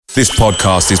This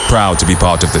podcast is proud to be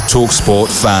part of the TalkSport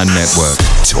Fan Network.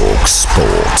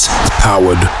 TalkSport.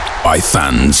 Powered by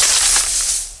fans.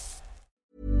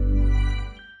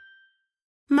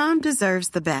 Mom deserves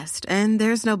the best, and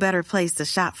there's no better place to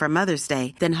shop for Mother's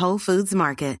Day than Whole Foods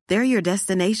Market. They're your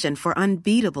destination for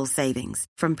unbeatable savings,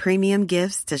 from premium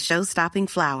gifts to show-stopping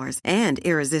flowers and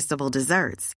irresistible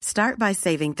desserts. Start by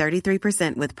saving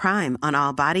 33% with Prime on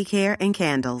all body care and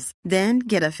candles. Then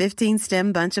get a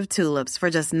 15-stem bunch of tulips for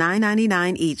just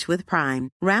 $9.99 each with Prime.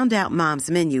 Round out Mom's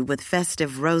menu with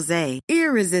festive rosé,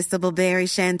 irresistible berry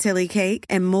chantilly cake,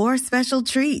 and more special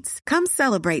treats. Come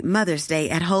celebrate Mother's Day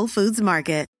at Whole Foods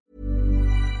Market.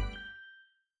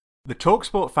 The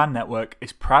TalkSport Fan Network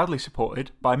is proudly supported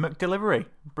by McDelivery,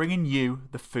 bringing you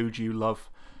the food you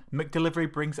love.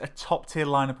 McDelivery brings a top-tier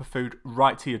lineup of food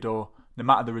right to your door. No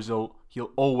matter the result,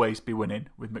 you'll always be winning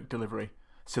with McDelivery.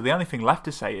 So the only thing left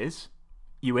to say is,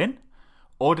 you in?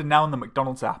 Order now on the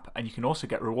McDonald's app, and you can also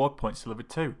get reward points delivered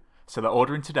too. So that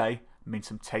ordering today means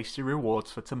some tasty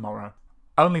rewards for tomorrow.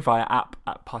 Only via app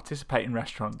at participating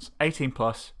restaurants.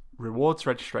 18+. Rewards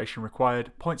registration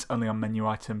required. Points only on menu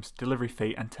items. Delivery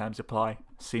fee and terms apply.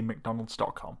 See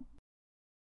mcdonalds.com.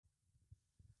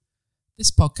 This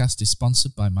podcast is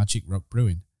sponsored by Magic Rock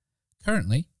Brewing.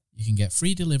 Currently, you can get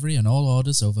free delivery on all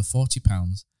orders over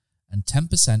 £40 and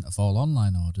 10% of all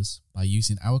online orders by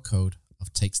using our code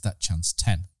of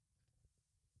TakesThatChance10.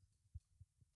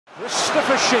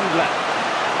 Christopher Schindler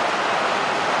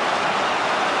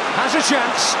has a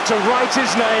chance to write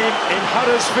his name in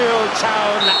Huddersfield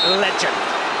Town legend.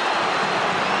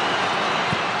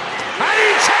 And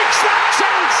he takes that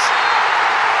chance!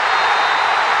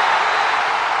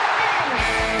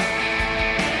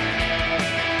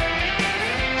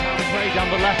 Play down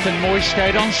the left and Moyes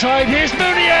stayed onside. Here's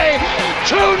Mounier!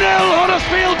 2-0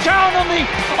 Huddersfield Town on the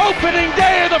opening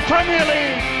day of the Premier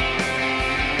League.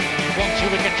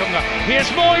 1-2 wicket Tunga. Here's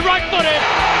Moy, right-footed.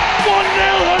 1-0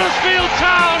 Huddersfield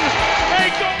Town.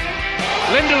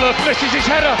 Lindelof misses his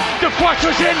header. De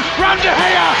Quattro's in. Round De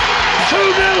Gea. 2-0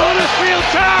 Huddersfield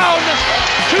Town.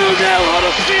 2-0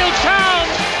 Huddersfield Town.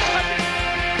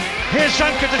 Here's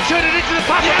Sanka to turn it into the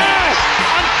pass. Yes!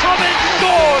 And Cummins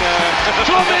scored.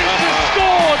 Cummins has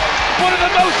scored one of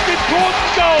the most important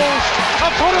goals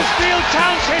of Huddersfield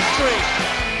Town's history.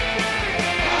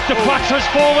 De Quattro's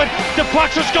forward. De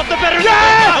Quattro's got the better.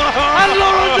 Yes! And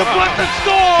Laurent De Quattro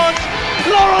scores.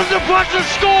 Laurent De Quattro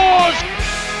scores.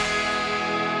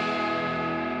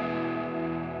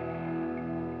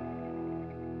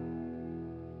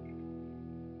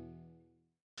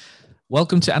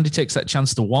 Welcome to Andy Takes That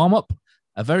Chance to Warm Up.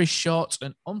 A very short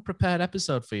and unprepared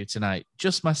episode for you tonight.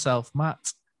 Just myself,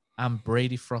 Matt, and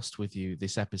Brady Frost with you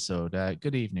this episode.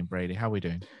 Good evening, Brady. How are we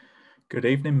doing? Good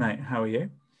evening, mate. How are you?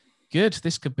 Good.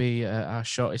 This could be our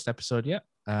shortest episode yet.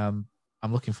 I'm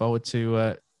looking forward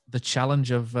to the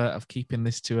challenge of keeping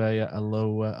this to a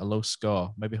low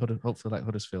score. Maybe hopefully like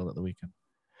Huddersfield at the weekend.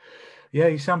 Yeah,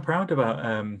 you sound proud about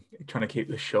trying to keep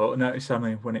this short. No, it's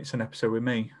only when it's an episode with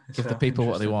me. Give the people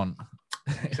what they want.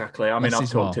 Exactly. I mean,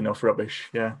 I've talked enough rubbish.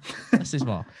 Yeah. This is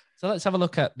more. So let's have a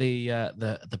look at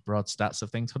the broad stats of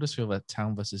things. Huddersfield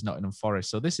Town versus Nottingham Forest.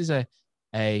 So this is a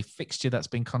fixture that's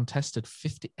been contested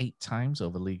 58 times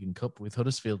over League and Cup, with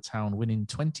Huddersfield Town winning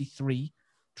 23,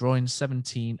 drawing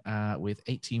 17 with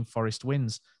 18 Forest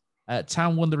wins.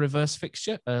 Town won the reverse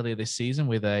fixture earlier this season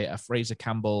with a Fraser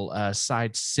Campbell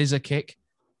side scissor kick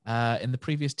in the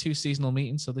previous two seasonal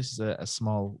meetings. So this is a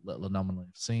small little anomaly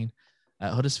I've seen.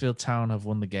 Huddersfield Town have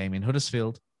won the game in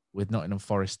Huddersfield, with Nottingham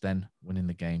Forest then winning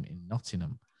the game in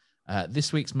Nottingham.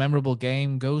 This week's memorable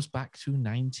game goes back to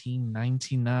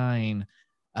 1999.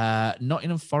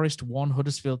 Nottingham Forest 1,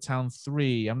 Huddersfield Town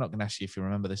 3. I'm not going to ask you if you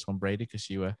remember this one, Brady, because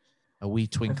you were a wee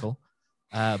twinkle.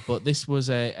 But this was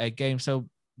a game. So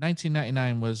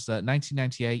 1999 was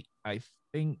 1998, I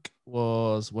think,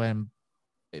 was when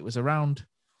it was around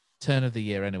turn of the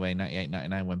year anyway, 98,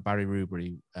 99, when Barry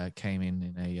Rubery came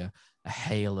in a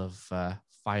hail of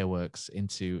fireworks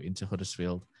into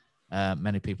Huddersfield.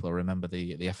 Many people remember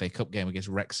the FA Cup game against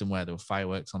Wrexham, where there were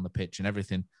fireworks on the pitch, and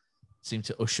everything seemed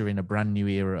to usher in a brand new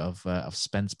era of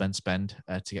spend to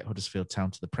get Huddersfield Town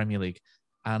to the Premier League.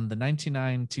 And the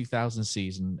 99-2000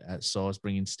 season saw us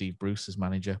bring in Steve Bruce as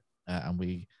manager, and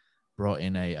we brought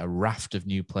in a raft of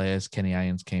new players. Kenny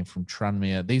Irons came from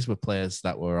Tranmere. These were players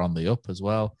that were on the up as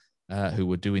well, who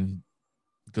were doing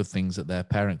good things at their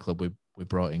parent club. We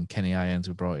brought in Kenny Irons.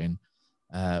 We brought in,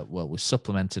 we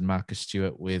supplemented Marcus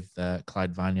Stewart with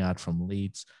Clyde Vineyard from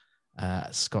Leeds,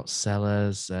 Scott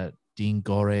Sellers, Dean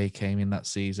Gore came in that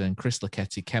season, Chris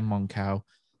Laketti, Ken Moncow,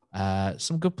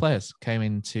 Some good players came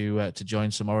in to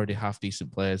join some already half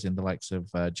decent players in the likes of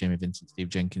Jamie Vincent, Steve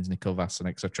Jenkins, Nico Vasson,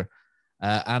 etc.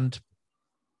 And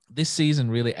this season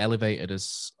really elevated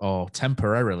us, or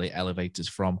temporarily elevated us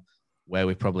from where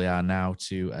we probably are now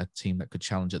to a team that could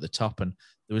challenge at the top. And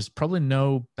there was probably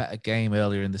no better game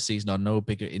earlier in the season, or no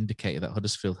bigger indicator that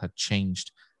Huddersfield had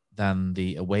changed than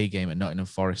the away game at Nottingham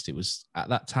Forest. It was, at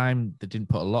that time, they didn't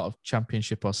put a lot of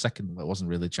championship or second, well, it wasn't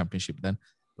really a championship then,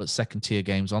 but second tier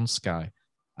games on Sky.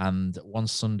 And one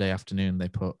Sunday afternoon, they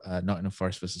put Nottingham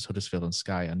Forest versus Huddersfield on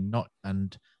Sky, and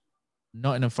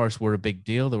Nottingham Forest were a big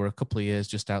deal. They were a couple of years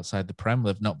just outside the Prem.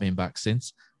 They've not been back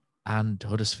since. And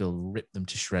Huddersfield ripped them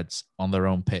to shreds on their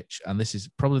own pitch. And this is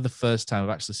probably the first time I've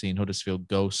actually seen Huddersfield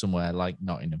go somewhere like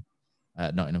Nottingham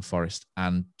Forest,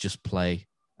 and just play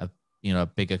a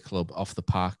bigger club off the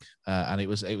park. And it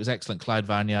was excellent. Clyde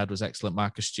Vineyard was excellent.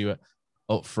 Marcus Stewart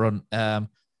up front.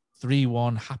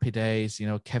 3-1, happy days.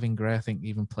 Kevin Gray, I think,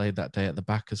 even played that day at the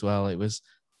back as well. It was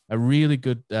a really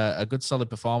good,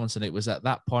 solid performance. And it was at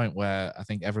that point where I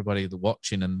think everybody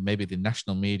watching, and maybe the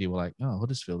national media, were like, oh,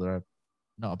 Huddersfield are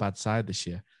not a bad side this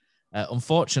year.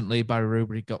 Unfortunately, Barry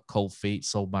Rubery got cold feet,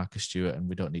 sold Marcus Stewart, and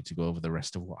we don't need to go over the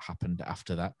rest of what happened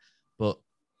after that. But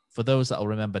for those that will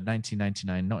remember,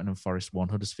 1999, Nottingham Forest 1,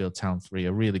 Huddersfield Town 3,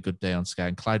 a really good day on Sky.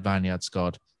 And Clyde Vineyard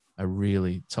scored a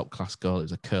really top-class goal. It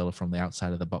was a curler from the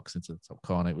outside of the box into the top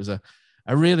corner. It was a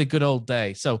really good old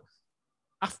day. So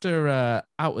after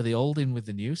out with the old, in with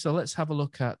the new, so let's have a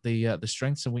look at the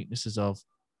strengths and weaknesses of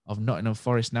Nottingham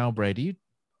Forest now, Brady.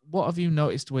 What have you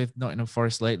noticed with Nottingham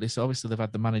Forest lately? So obviously they've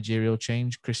had the managerial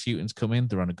change. Chris Hughton's come in.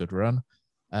 They're on a good run.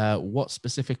 What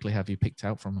specifically have you picked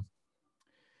out from them?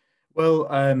 Well,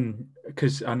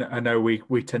 because I know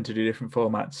we tend to do different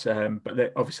formats,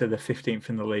 but obviously they're 15th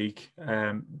in the league.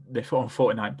 They're on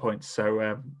 49 points,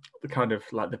 so they're kind of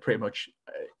like, they're pretty much,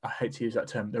 I hate to use that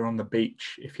term, they're on the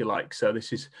beach, if you like. So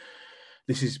this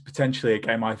is potentially a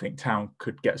game I think Town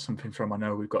could get something from. I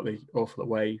know we've got the awful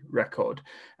away record.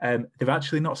 They've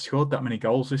actually not scored that many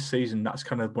goals this season. That's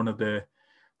kind of one of the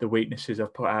weaknesses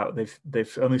I've put out.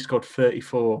 They've only scored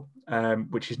 34,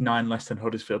 which is 9 less than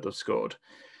Huddersfield have scored.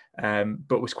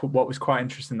 But what was quite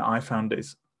interesting that I found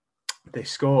is they've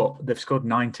scored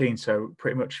 19, so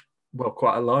pretty much, well,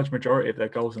 quite a large majority of their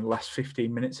goals in the last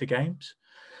 15 minutes of games,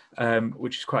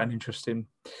 which is quite an interesting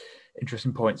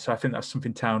point. So I think that's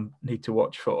something Town need to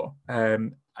watch for.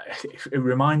 It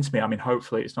reminds me, I mean,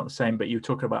 hopefully it's not the same, but you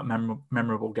talk about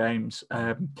memorable games.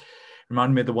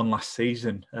 Reminded me of the one last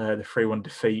season, the 3-1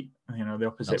 defeat. The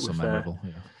opposite. Not so memorable.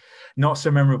 Yeah. Not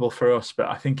so memorable for us, but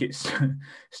I think it's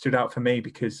stood out for me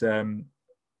because,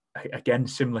 again,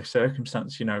 similar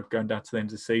circumstance, going down to the end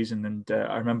of the season. And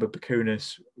I remember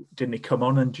Bakunas, didn't he come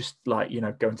on and just go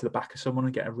into the back of someone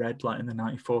and get a red in the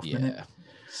 94th minute? Yeah,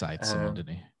 side someone,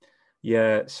 didn't he?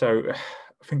 Yeah, so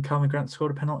I think Calvin Grant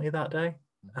scored a penalty that day,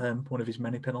 one of his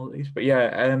many penalties. But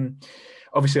yeah,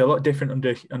 obviously a lot different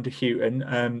under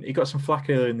Hughton. He got some flack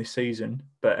earlier in this season,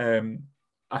 but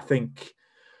I think,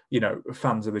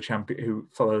 fans of the champion who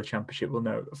follow the championship will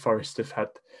know Forest have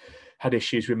had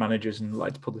issues with managers and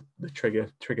like to pull the trigger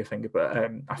finger.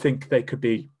 But I think they could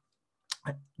be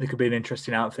an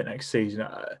interesting outfit next season.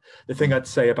 The thing I'd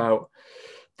say about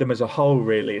them as a whole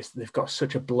really is they've got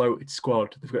such a bloated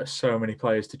squad. They've got so many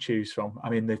players to choose from. I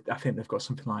mean, I think they've got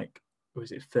something like,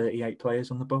 was it 38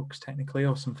 players on the books technically,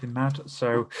 or something mad?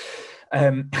 So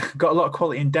got a lot of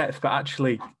quality in depth, but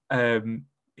actually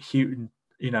Hughton,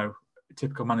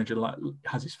 typical manager,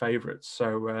 has his favourites.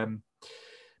 So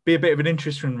be a bit of an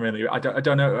interesting one, really. I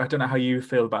don't know how you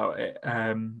feel about it.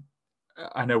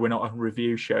 I know we're not a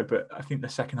review show, but I think the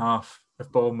second half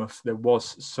of Bournemouth, there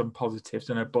was some positives.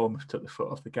 I know Bournemouth took the foot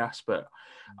off the gas, but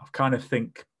I kind of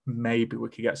think maybe we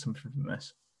could get something from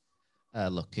this.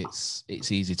 Look, it's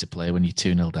easy to play when you're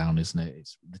 2-0 down, isn't it?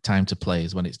 It's the time to play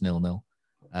is when it's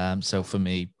 0-0. So for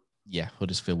me, yeah,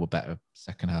 Huddersfield were better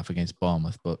second half against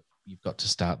Bournemouth, but you've got to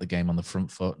start the game on the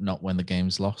front foot, not when the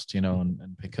game's lost,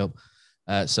 and pick up.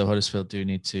 So Huddersfield do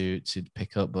need to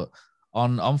pick up. But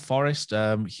on Forest,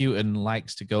 Hughton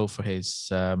likes to go for his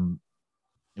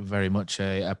very much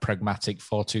a pragmatic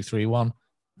 4-2-3-1.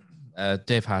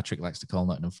 Dave Hartrick likes to call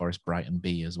Nottingham Forest Brighton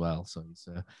B as well. So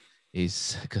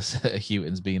he's because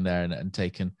Hughton's been there and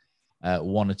taken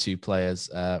one or two players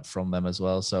from them as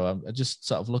well. So I'm just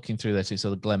sort of looking through there too. So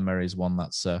the Glenn Murray's one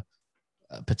that's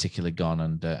particularly gone,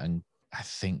 and I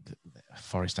think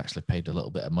Forest actually paid a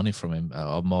little bit of money from him,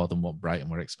 or more than what Brighton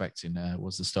were expecting,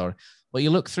 was the story. But you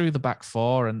look through the back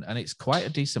four, and it's quite a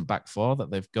decent back four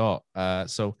that they've got.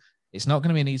 So it's not going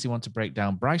to be an easy one to break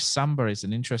down. Bryce Samba is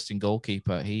an interesting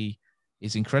goalkeeper. He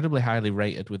He's incredibly highly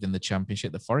rated within the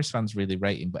Championship. The Forest fans really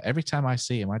rate him, but every time I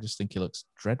see him, I just think he looks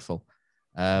dreadful.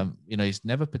 He's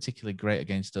never particularly great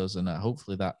against us, and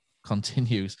hopefully that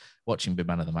continues. Watching be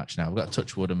man of the match now. We've got to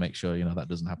touch wood and make sure that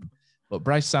doesn't happen. But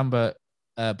Bryce Samba,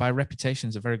 by reputation,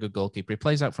 is a very good goalkeeper. He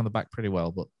plays out from the back pretty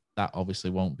well, but that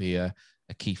obviously won't be a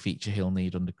key feature he'll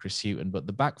need under Chris Hughton. But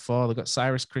the back four, they've got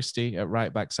Cyrus Christie at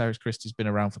right back. Cyrus Christie's been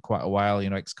around for quite a while,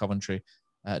 ex-Coventry,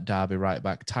 Derby right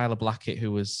back. Tyler Blackett,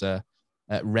 who was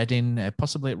at Reading,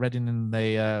 possibly at Reading in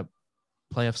the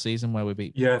playoff season where we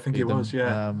beat. Yeah, I think he was.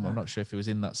 Yeah, I'm not sure if he was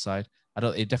in that side.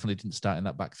 He definitely didn't start in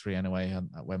that back three anyway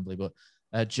at Wembley. But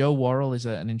Joe Worrell is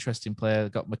an interesting player.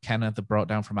 Got McKenna, they brought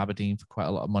down from Aberdeen for quite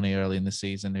a lot of money early in the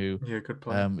season. Who good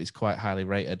player. Is quite highly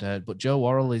rated. But Joe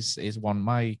Worrell is one.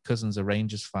 My cousin's a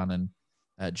Rangers fan,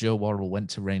 and Joe Worrell went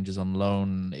to Rangers on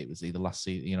loan. It was either last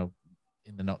season,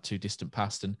 in the not too distant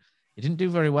past, and he didn't do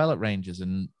very well at Rangers.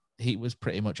 And he was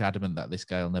pretty much adamant that this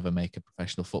guy will never make a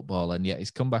professional footballer, and yet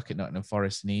he's come back at Nottingham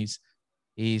Forest, and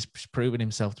he's proven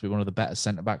himself to be one of the better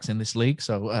centre backs in this league.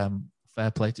 So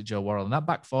fair play to Joe Worrell, and that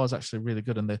back four is actually really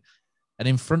good. And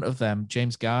in front of them,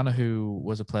 James Garner, who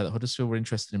was a player that Huddersfield were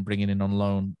interested in bringing in on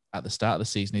loan at the start of the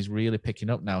season, he's really picking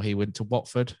up now. He went to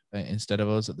Watford instead of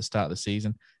us at the start of the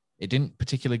season. It didn't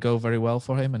particularly go very well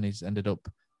for him, and he's ended up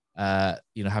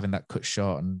having that cut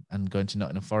short and going to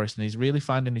Nottingham Forest, and he's really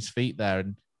finding his feet there.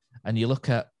 And you look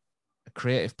at a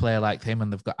creative player like him,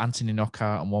 and they've got Anthony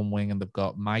Knockaert on one wing, and they've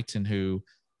got Mighton, who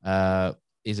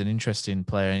is an interesting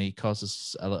player, and he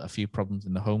causes a few problems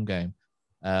in the home game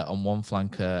on one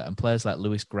flank. And players like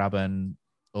Lewis Grabban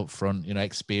up front,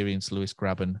 experienced Lewis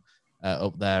Grabban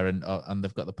up there, and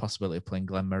they've got the possibility of playing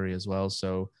Glenn Murray as well.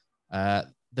 So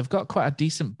they've got quite a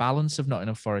decent balance of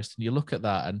Nottingham Forest, and you look at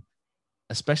that, and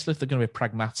especially if they're going to be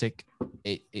pragmatic,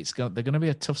 they're going to be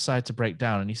a tough side to break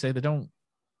down. And you say they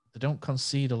don't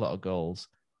concede a lot of goals.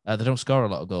 They don't score a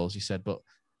lot of goals, you said, but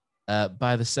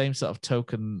by the same sort of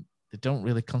token, they don't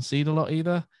really concede a lot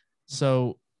either.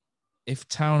 So if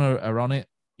Town are on it,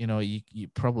 you're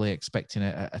probably expecting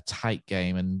a tight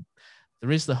game. And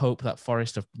there is the hope that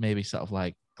Forest have maybe sort of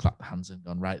like clapped hands and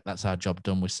gone, right, that's our job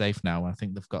done, we're safe now. And I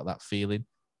think they've got that feeling.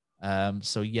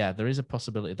 So yeah, there is a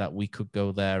possibility that we could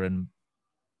go there, and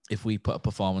if we put a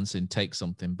performance in, take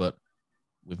something. But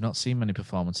we've not seen many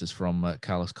performances from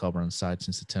Carlos Corberan's side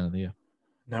since the turn of the year.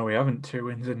 No, we haven't. 2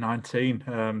 wins in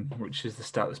 19, which is the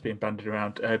stat that's being bandied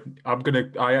around.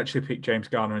 I actually picked James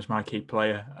Garner as my key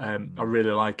player. I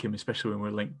really like him, especially when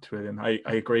we're linked with him. I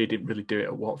agree he didn't really do it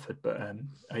at Watford, but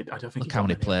I don't think. Look how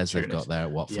many players they've got there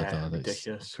at Watford. Yeah, though.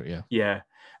 ridiculous. Yeah.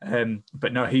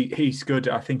 But no, he's good.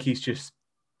 I think he's just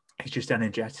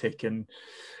energetic, and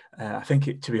I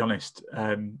think, to be honest,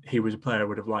 he was a player I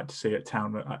would have liked to see at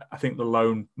Town. I think the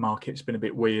loan market's been a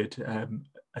bit weird,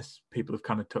 as people have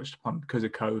kind of touched upon because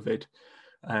of COVID.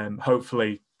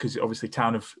 Hopefully, because obviously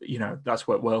Town have, that's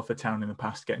worked well for Town in the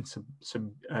past, getting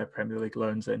some Premier League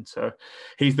loans in. So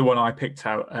he's the one I picked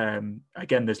out.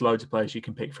 Again, there's loads of players you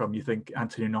can pick from. You think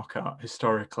Anthony Knockaert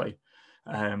historically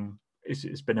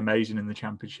it's been amazing in the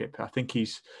Championship. I think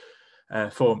he's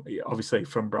obviously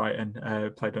from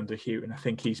Brighton, played under Hughton. I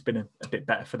think he's been a bit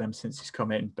better for them since he's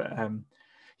come in. But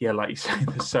like you say,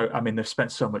 they've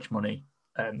spent so much money.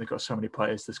 They've got so many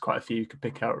players. There's quite a few you could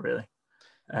pick out, really.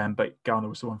 But Garner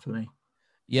was the one for me.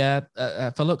 Yeah,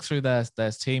 if I look through their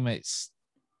team, it's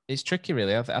tricky,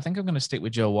 really. I think I'm going to stick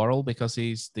with Joe Worrell because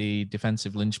he's the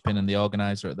defensive linchpin and the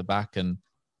organizer at the back. And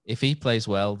if he plays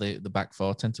well, the back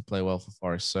four tend to play well for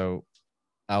Forest. So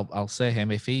I'll say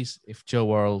him. If Joe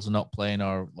Worrell's not playing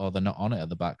or they're not on it at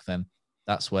the back, then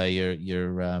that's where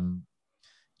your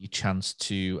chance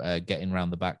to get in around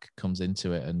the back comes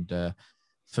into it. And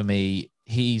for me,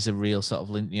 he's a real sort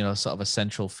of a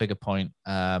central figure point.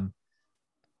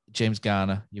 James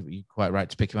Garner, you're quite right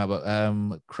to pick him up, but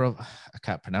I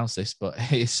can't pronounce this, but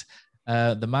he's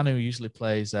the man who usually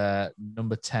plays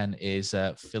number 10 is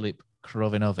Filip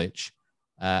Krovinovic.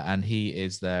 And he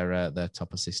is their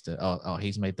top assister.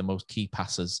 He's made the most key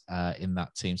passes in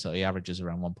that team. So he averages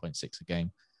around 1.6 a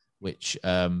game, which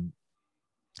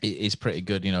is pretty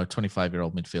good.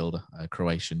 25-year-old midfielder,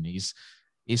 Croatian.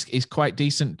 He's quite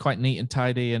decent, quite neat and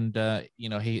tidy. And,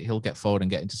 he'll get forward and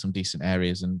get into some decent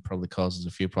areas and probably causes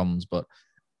a few problems. But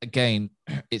again,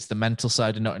 it's the mental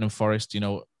side of Nottingham Forest.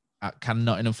 Can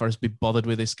Nottingham Forest be bothered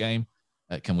with this game?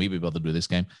 Can we be bothered with this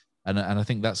game? And I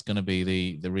think that's going to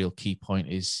be the real key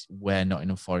point is where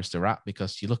Nottingham Forest are at,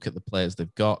 because you look at the players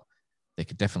they've got, they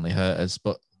could definitely hurt us,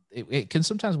 but it can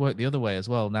sometimes work the other way as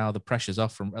well. Now the pressure's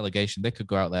off from relegation. They could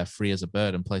go out there free as a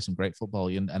bird and play some great football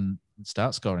and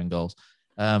start scoring goals.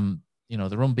 They're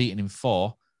unbeaten in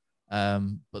 4.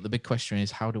 But the big question is,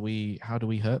 how do we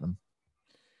hurt them?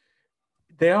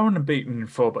 They are unbeaten in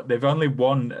 4, but they've only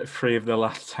won 3 of the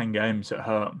last 10 games at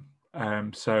home.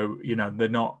 So, they're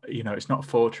not, it's not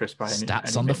Fortress by any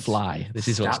Stats on the fly. This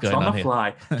is what's going on on the here.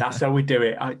 fly. That's how we do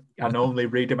it. I normally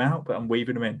read them out, but I'm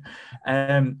weaving them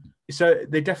in. So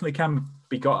they definitely can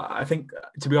be got. I think,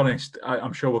 to be honest,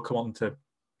 I'm sure we'll come on to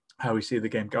how we see the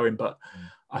game going, but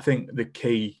I think the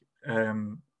key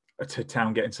to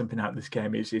Town getting something out of this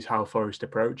game is how Forest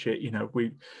approach it.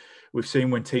 We've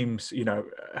seen when teams,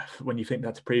 when you think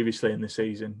that's previously in the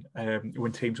season,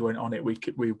 when teams weren't on it,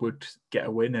 we would get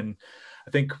a win. And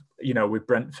I think, with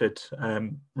Brentford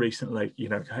recently,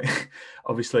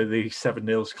 obviously the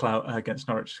 7-0 against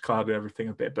Norwich clouded everything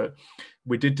a bit, but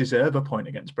we did deserve a point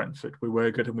against Brentford. We were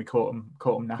good and we caught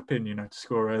them napping, to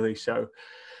score early. So,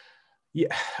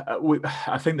 yeah,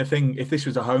 I think the thing, if this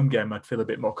was a home game, I'd feel a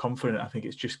bit more confident. I think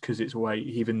it's just because it's away,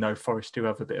 even though Forest do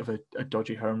have a bit of a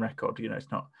dodgy home record. It's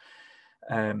not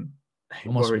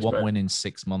almost one win in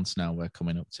 6 months now we're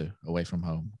coming up to away from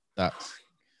home.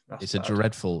 It's bad.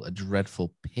 a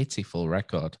dreadful, pitiful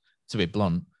record, to be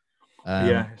blunt.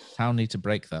 Town need to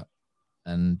break that,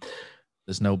 and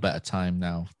there's no better time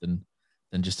now than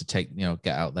just to take,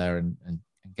 get out there and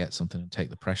get something and take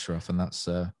the pressure off, and that's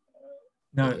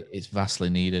it's vastly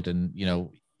needed. And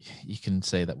you can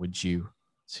say that we're due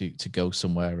to go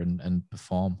somewhere and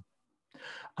perform.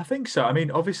 I think so. I mean,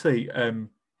 obviously,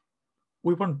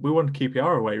 we won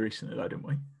QPR away recently, though, didn't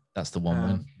we? That's the one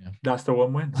win. Yeah. That's the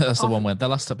one win. That's the one win. The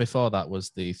last before that was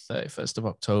the 31st of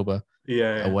October.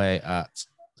 Yeah. Away at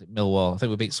Millwall. I think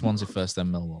we beat Swansea first,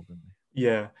 then Millwall, didn't we?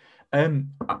 Yeah.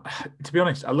 To be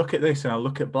honest, I look at this and I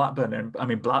look at Blackburn, and I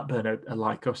mean Blackburn are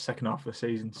like us second half of the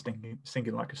season,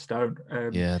 stinking like a stone.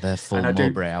 They're full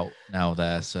Mowbray out now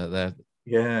there, so they're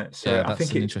So I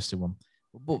think an interesting one.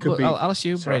 But I'll ask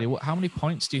you, Brady, how many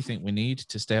points do you think we need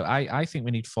to stay? I think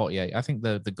we need 48. I think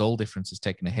the goal difference has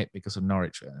taken a hit because of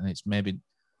Norwich, and it's maybe.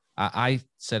 I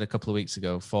said a couple of weeks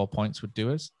ago 4 points would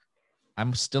do us.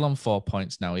 I'm still on 4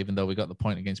 points now, even though we got the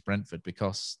point against Brentford,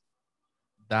 because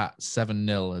that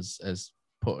 7-0 has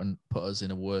put us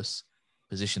in a worse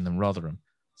position than Rotherham.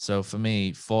 So for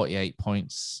me, 48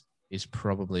 points is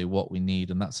probably what we need,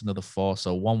 and that's another 4.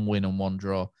 So 1 win and 1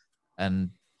 draw, and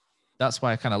that's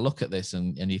why I kind of look at this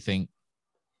and you think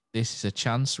this is a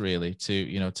chance really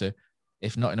to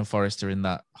if Nottingham Forest are in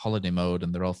that holiday mode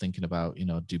and they're all thinking about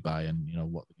Dubai and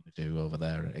what they're going to do over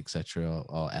there, etc.,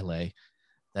 or LA,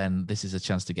 then this is a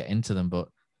chance to get into them. But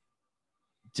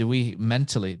do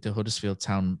Huddersfield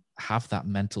Town have that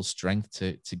mental strength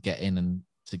to get in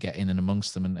and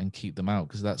amongst them and keep them out?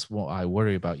 Because that's what I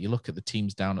worry about. You look at the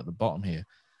teams down at the bottom here,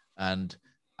 and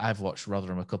I've watched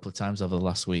Rotherham a couple of times over the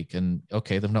last week, and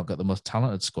okay, they've not got the most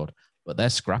talented squad, but they're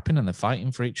scrapping and they're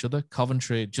fighting for each other.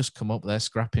 Coventry just come up, they're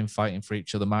scrapping, fighting for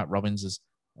each other. Mark Robbins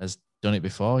has done it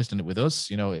before. He's done it with us.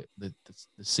 The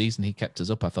season he kept us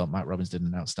up, I thought Mark Robbins did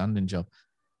an outstanding job.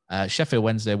 Sheffield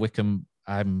Wednesday, Wickham,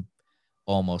 I'm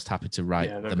almost happy to write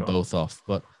them both off.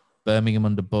 But Birmingham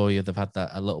under Bowyer, they've had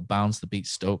a little bounce. They beat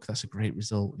Stoke. That's a great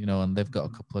result, and they've got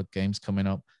a couple of games coming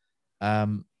up.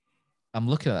 I'm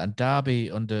looking at that. And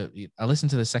Derby I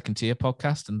listened to the Second Tier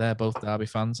podcast, and they're both Derby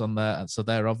fans on there. And so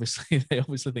they obviously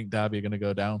think Derby are going to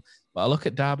go down. But I look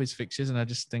at Derby's fixtures and I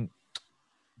just think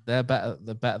they're better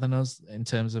than us in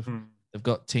terms of they've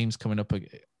got teams coming up,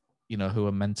 who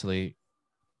are mentally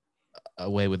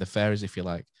away with the fairies, if you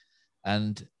like.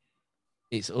 And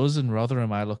it's us and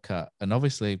Rotherham I look at. And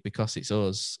obviously because it's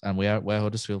us and we're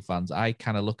Huddersfield fans, I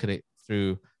kind of look at it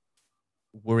through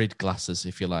worried glasses,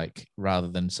 if you like, rather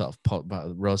than sort of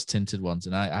rose tinted ones.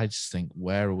 And I just think,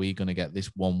 where are we going to get this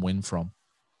 1 win from?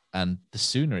 And the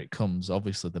sooner it comes,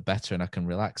 obviously, the better, and I can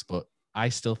relax. But I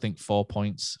still think 4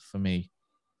 points for me,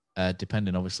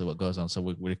 depending obviously what goes on. So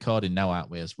we're recording now, aren't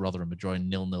we, as Rotherham are drawing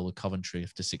 0-0 with Coventry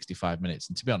after 65 minutes.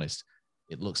 And to be honest,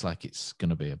 it looks like it's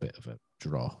going to be a bit of a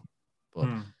draw, but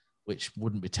which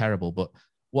wouldn't be terrible. But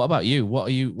what about you? What are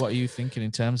you thinking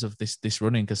in terms of this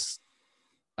running? Because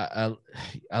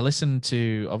I listen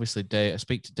to, obviously, Dave. I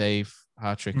speak to Dave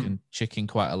Hartrick and Chicken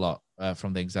quite a lot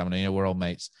from the Examiner. We're all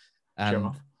mates.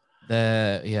 And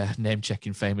they're,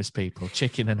 name-checking famous people.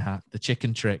 Chicken and Hat, the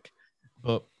chicken trick.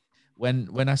 But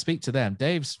when I speak to them,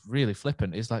 Dave's really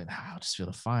flippant. He's like, I just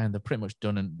feel fine. They're pretty much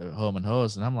done in the home and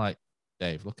hose. And I'm like,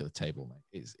 Dave, look at the table,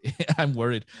 mate. I'm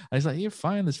worried. And he's like, you're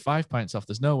fine. There's 5 points off.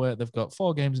 There's no way. They've got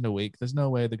 4 games in a week. There's no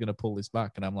way they're going to pull this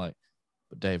back. And I'm like,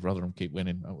 but Dave, Rotherham keep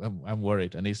winning. I'm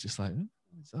worried. And he's just like,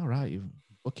 it's all right. You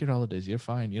book your holidays. You're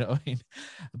fine. You know what I mean?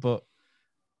 But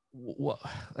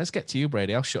let's get to you,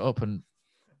 Brady. I'll shut up. And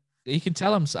you can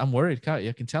tell I'm worried, can't you?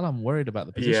 You can tell I'm worried about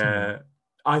the position. Yeah.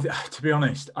 To be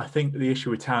honest, I think the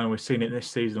issue with Town, and we've seen it this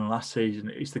season and last season,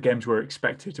 is the games we're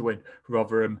expected to win.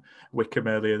 Rotherham, Wickham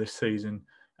earlier this season.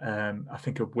 I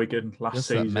think of Wigan last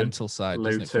season. That mental side,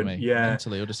 Luton, doesn't it, for me? Yeah.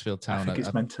 Mentally, Huddersfield Town. I think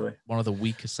it's mentally one of the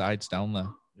weaker sides down there.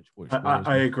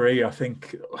 I agree. I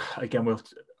think, again,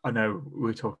 I know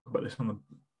we talk about this on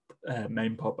the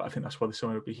main pod, but I think that's why the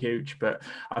summer will be huge. But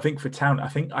I think for Town, I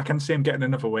think I can see him getting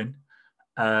another win.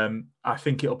 I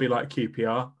think it'll be like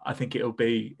QPR. I think it'll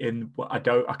be I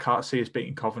can't see us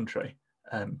beating Coventry,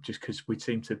 just because we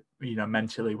seem to,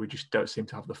 mentally we just don't seem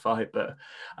to have the fight. But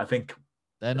I think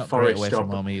they're not great away from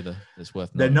home either. It's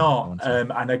worth. They're not,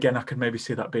 and again, I could maybe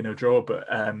see that being a draw.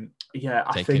 But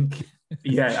I think,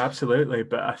 yeah, absolutely.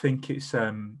 But I think it's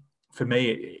for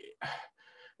me,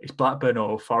 it's Blackburn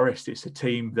or Forest. It's a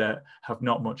team that have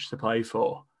not much to play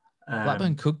for.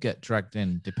 Blackburn could get dragged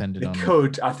in, depending on. They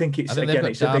could. I think it's a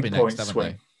big point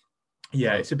swing.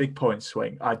 Yeah, it's a big point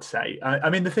swing, I'd say. I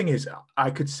mean, the thing is,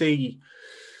 I could see,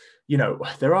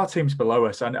 there are teams below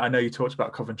us. I know you talked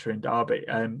about Coventry and Derby.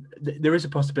 There is a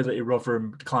possibility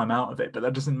Rotherham climb out of it, but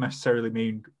that doesn't necessarily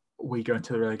mean we go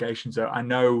into the relegation zone. I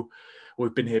know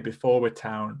we've been here before with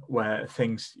Town where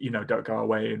things, don't go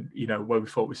away and, where we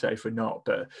thought we're safe or not.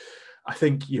 But I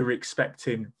think you're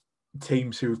expecting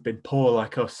teams who've been poor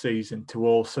like us season to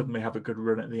all suddenly have a good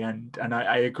run at the end. And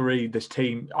I agree, this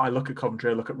team, I look at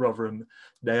Coventry, I look at Rotherham,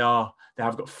 they have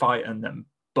got fight in them,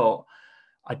 but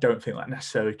I don't think that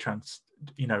necessarily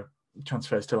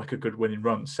transfers to like a good winning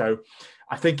run. So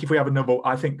I think if we have another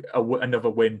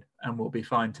win and we'll be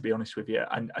fine, to be honest with you.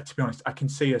 And to be honest, I can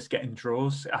see us getting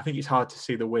draws. I think it's hard to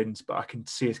see the wins, but I can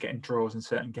see us getting draws in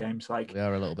certain games. Like, we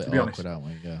are a little bit awkward, aren't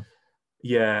we? Yeah.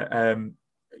 Yeah.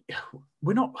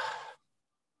 We're not.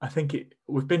 I think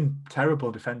we've been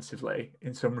terrible defensively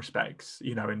in some respects,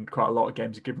 in quite a lot of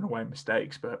games, giving away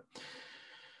mistakes. But,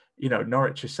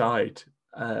 Norwich aside,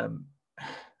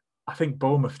 I think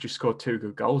Bournemouth just scored 2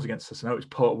 good goals against us. I know it's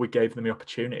poor, we gave them the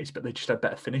opportunities, but they just had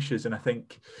better finishes. And I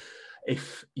think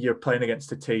if you're playing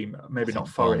against a team, maybe not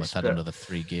Forest, had another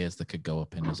 3 gears that could go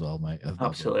up in as well, mate.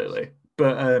 Absolutely.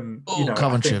 But,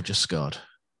 Coventry have just scored.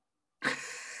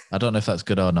 I don't know if that's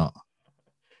good or not.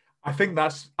 I think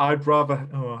I'd rather,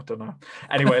 I don't know.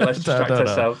 Anyway, let's distract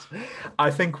ourselves. I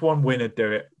think one win would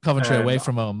do it. Coventry away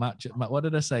from home. Matt, what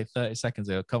did I say 30 seconds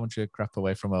ago? Coventry crap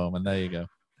away from home, and there you go.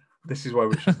 This is why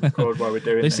we should record why we're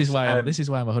doing this. This is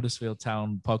why I'm a Huddersfield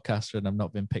Town podcaster and I'm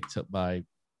not been picked up by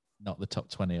not the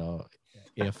top 20 or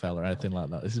EFL or anything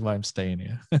like that. This is why I'm staying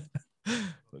here.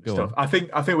 Go on. I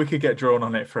think we could get drawn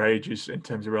on it for ages in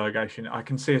terms of relegation. I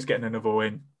can see us getting another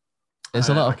win. There's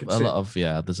a lot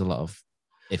of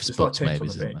ifs, buts,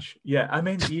 maybes, isn't there? Yeah, I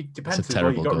mean, it depends. It's a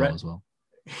terrible goal as well.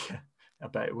 Yeah, I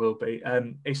bet it will be.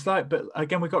 It's like, but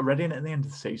again, we got Reading at the end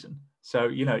of the season, so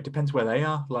it depends where they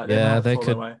are. Like, they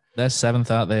could. They're 7th,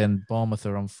 aren't they? And Bournemouth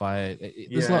are on fire.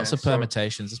 There's lots of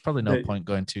permutations. There's probably no point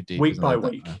going too deep. Week by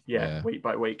week, week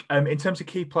by week. In terms of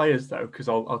key players, though, because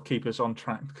I'll keep us on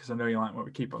track because I know you like what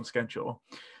we keep on schedule.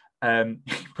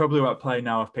 Probably won't play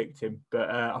now. I've picked him, but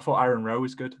I thought Aaron Rowe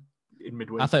was good in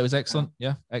midweek. I thought it was excellent.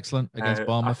 Yeah, excellent against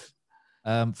Bournemouth.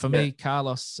 For me,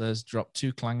 Carlos has dropped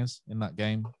 2 clangers in that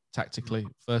game tactically.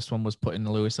 First one was putting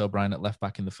Lewis O'Brien at left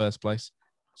back in the first place.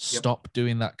 Stop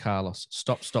doing that, Carlos.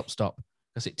 Stop.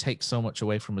 Because it takes so much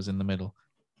away from us in the middle.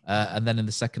 And then in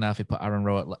the second half, he put Aaron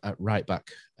Rowe at right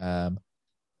back. And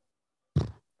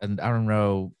Aaron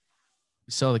Rowe,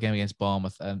 we saw the game against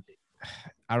Bournemouth, and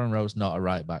Aaron Rowe's not a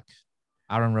right back.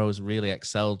 Aaron Rowe's really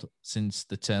excelled since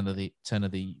the turn of the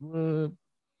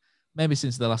maybe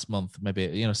since the last month,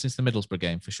 maybe since the Middlesbrough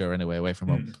game for sure. Anyway, away from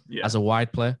home as a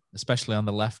wide player, especially on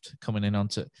the left, coming in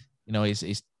onto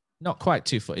he's not quite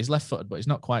 2 foot. He's left-footed, but he's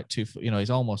not quite 2 foot. He's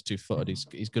almost 2-footed.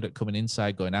 He's good at coming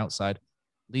inside, going outside.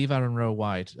 Leave Aaron Rowe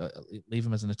wide. Leave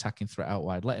him as an attacking threat out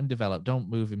wide. Let him develop. Don't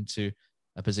move him to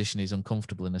a position he's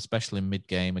uncomfortable in, especially in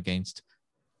mid-game against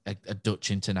a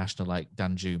Dutch international like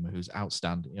Dan Juma, who's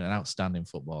outstanding, an outstanding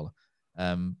footballer.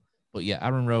 But yeah,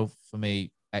 Aaron Rowe for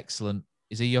me, excellent.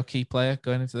 Is he your key player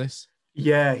going into this?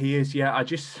 Yeah, he is. Yeah, I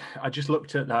just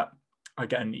looked at that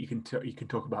again. You can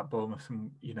talk about Bournemouth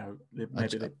and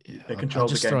they control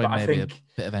the game. But I think a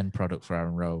bit of end product for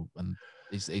Aaron Rowe, and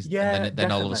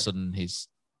then all of a sudden he's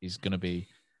going to be.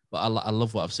 But I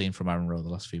love what I've seen from Aaron Rowe the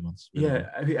last few months. Really. Yeah,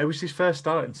 it was his first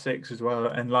start in 6 as well.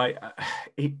 And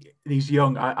he's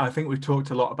young. I think we've talked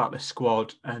a lot about the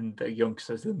squad and the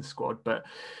youngsters in the squad. But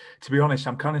to be honest,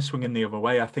 I'm kind of swinging the other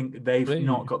way. I think they've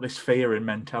not got this fear and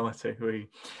mentality.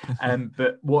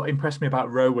 But what impressed me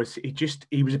about Rowe was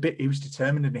he was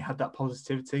determined and he had that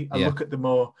positivity. I look at the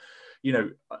more you know,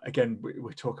 again,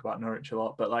 we talk about Norwich a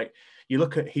lot, but like you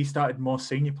look at, he started more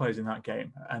senior players in that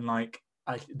game, and like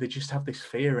they just have this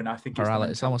fear, and I think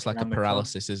it's almost like a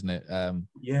paralysis, isn't it?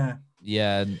 Yeah.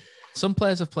 And some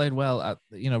players have played well.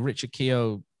 Richard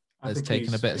Keogh has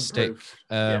taken a bit of stick.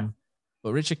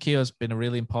 But Richard Keogh's been a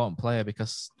really important player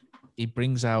because he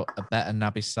brings out a better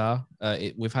Naby Sarr.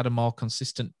 We've had a more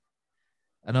consistent.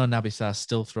 I know Naby Sarr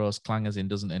still throws clangers in,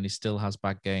 doesn't he? And he still has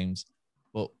bad games.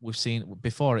 But we've seen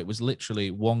before, it was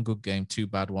literally one good game, two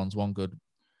bad ones, one good,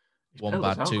 one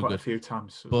bad, two good. A few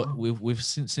times. But we've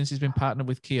since he's been partnered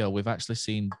with Keogh, we've actually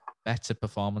seen better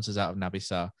performances out of Naby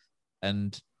Sarr,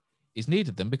 and he's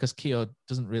needed them because Keogh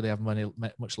doesn't really have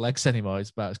much legs anymore.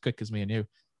 He's about as quick as me and you.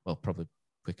 Well, probably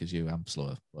quick as you. I'm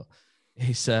slower, but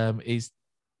he's done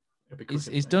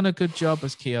a good job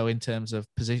as Keogh in terms of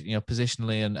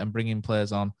positionally and bringing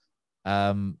players on.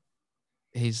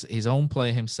 His own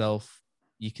play himself,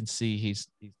 you can see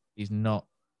he's not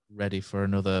ready for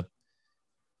another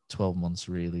 12 months,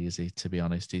 really, is he? To be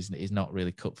honest, he's not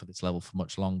really cut for this level for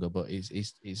much longer. But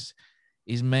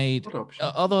he's made,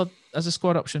 although as a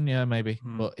squad option, yeah, maybe.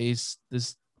 But he's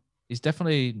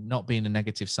definitely not been a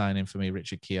negative signing for me,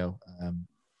 Richard Keogh.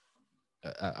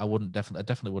 I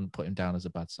definitely wouldn't put him down as a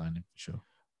bad signing for sure.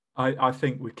 I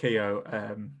think with Keogh,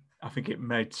 I think it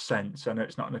made sense. I know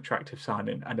it's not an attractive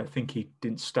signing, and I think he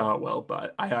didn't start well,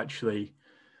 but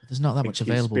there's not that much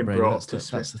available, Brady. That's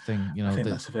the thing. You know,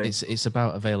 it's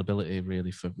about availability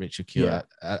really for Richard Keogh.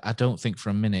 Yeah. I don't think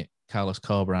for a minute Carlos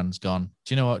Corberán's gone.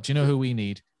 Do you know what? Do you know who we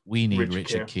need? We need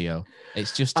Richard Keogh.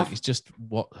 It's just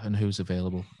what and who's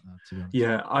available. To be honest.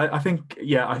 Yeah, I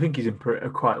think he's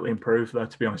quietly improved there.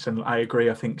 To be honest, and I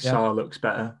agree. I think Sarr looks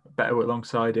better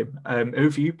alongside him. Who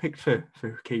have you picked for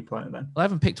key player then? Well, I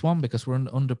haven't picked one because we're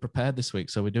underprepared this week,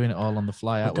 so we're doing it all on the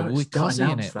fly. We're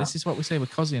cossying it. This is what we say. We're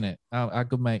cossying it. Our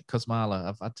good mate Kosmala.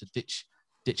 I've had to ditch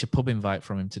a pub invite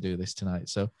from him to do this tonight.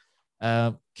 So,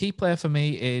 key player for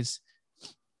me is.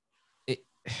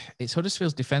 It's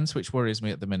Huddersfield's defence which worries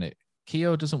me at the minute.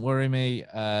 Keogh doesn't worry me.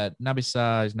 Naby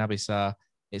Sarr is Naby Sarr.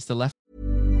 It's the left.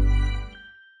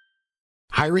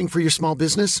 Hiring for your small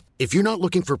business? If you're not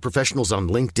looking for professionals on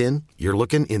LinkedIn, you're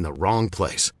looking in the wrong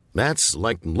place. That's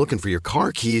like looking for your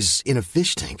car keys in a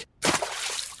fish tank.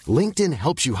 LinkedIn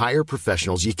helps you hire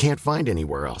professionals you can't find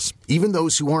anywhere else, even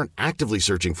those who aren't actively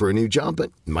searching for a new job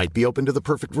but might be open to the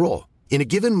perfect role. In a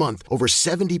given month, over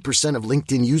 70% of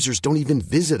LinkedIn users don't even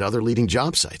visit other leading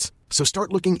job sites. So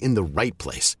start looking in the right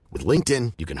place. With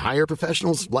LinkedIn, you can hire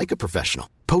professionals like a professional.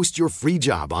 Post your free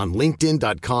job on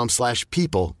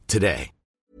linkedin.com/people today.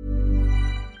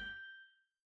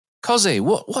 Cozzy,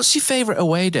 what's your favourite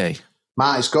away day?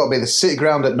 Matt, it's got to be the City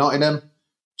Ground at Nottingham.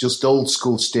 Just old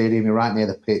school stadium, you're right near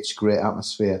the pitch, great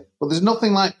atmosphere. But there's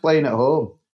nothing like playing at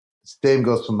home. The same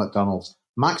goes for McDonald's.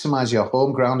 Maximise your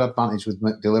home ground advantage with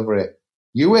McDelivery.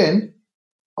 You in?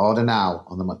 Order now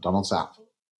on the McDonald's app.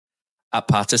 At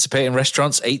participating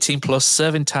restaurants, 18 plus,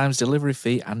 serving times, delivery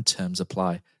fee and terms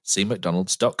apply. See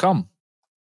mcdonalds.com.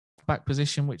 Back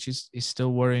position, which is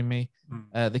still worrying me.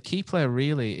 The key player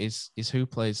really is who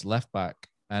plays left back.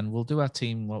 And we'll do our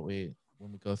team when we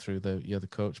go through the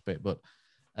coach bit. But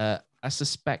I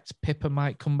suspect Pippa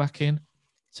might come back in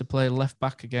to play left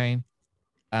back again.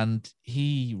 And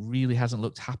he really hasn't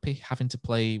looked happy having to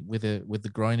play with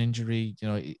the groin injury. You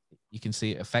know, you can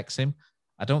see it affects him.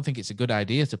 I don't think it's a good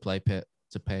idea to play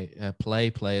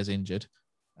players injured.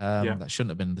 That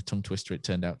shouldn't have been the tongue twister it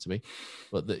turned out to be.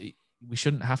 But we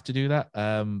shouldn't have to do that.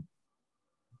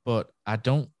 But I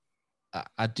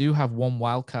do have one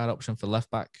wild card option for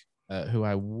left back who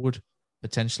I would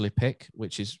potentially pick,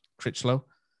 which is Critchlow.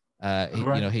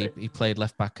 He played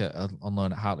left back on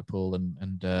loan at Hartlepool,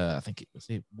 and I think it was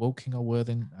Woking or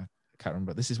Worthing. I can't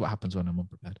remember. This is what happens when I'm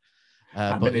unprepared.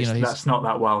 That's not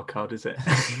that wild card, is it?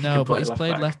 No, but he's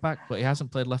played left back, but he hasn't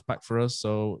played left back for us.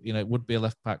 So it would be a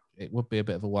left back. It would be a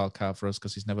bit of a wild card for us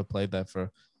because he's never played there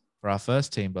for our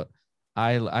first team. But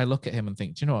I look at him and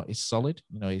think, do you know what? He's solid.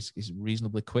 He's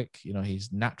reasonably quick.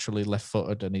 He's naturally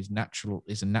left-footed, and his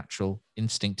natural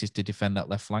instinct is to defend that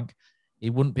left flank. He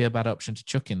wouldn't be a bad option to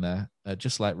chuck in there,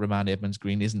 just like Romani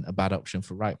Edmonds-Green isn't a bad option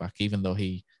for right back, even though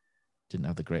he didn't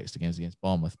have the greatest against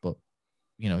Bournemouth. But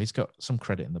he's got some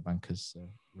credit in the bank as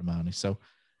Romani. So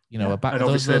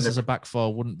those as a back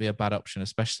four wouldn't be a bad option,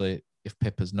 especially if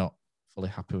Pippa's not fully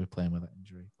happy with playing with that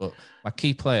injury. But my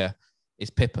key player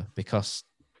is Pippa because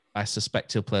I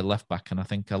suspect he'll play left back, and I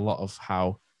think a lot of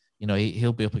how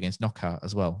he'll be up against Knockout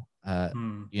as well. That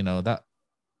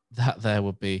there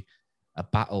would be a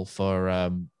battle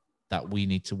for that we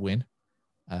need to win.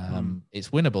 It's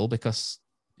winnable because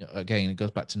again it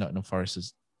goes back to Nottingham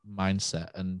Forest's mindset,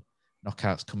 and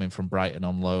knockouts coming from Brighton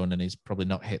on loan, and he's probably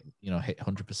not hit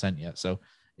 100% yet. So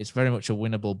it's very much a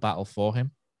winnable battle for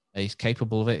him. He's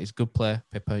capable of it. He's a good player,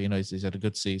 Pippa. He's had a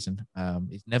good season.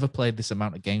 He's never played this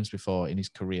amount of games before in his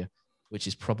career, which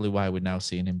is probably why we're now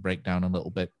seeing him break down a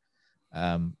little bit.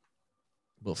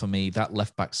 But for me, that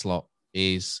left back slot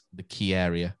is the key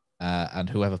area, and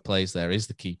whoever plays there is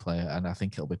the key player, and I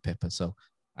think it'll be Pippa. So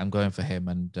I'm going for him,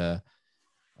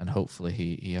 and hopefully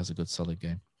he has a good solid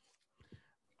game.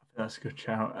 That's a good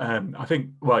shout. I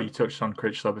think, you touched on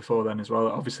Critchlow before then as well.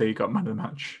 Obviously, he got man of the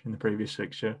match in the previous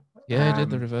fixture. Yeah, he did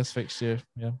the reverse fixture.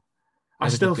 Yeah, I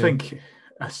still think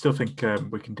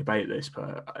we can debate this,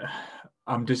 but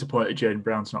I'm disappointed Jayden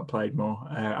Brown's not played more.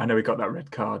 I know he got that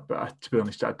red card, but to be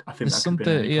honest, I think there's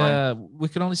something. Yeah, we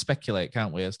can only speculate,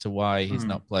 can't we, as to why he's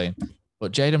not playing.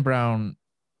 But Jayden Brown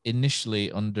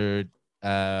initially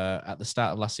at the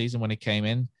start of last season when he came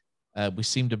in, we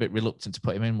seemed a bit reluctant to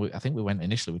put him in. I think we went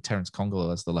initially with Terence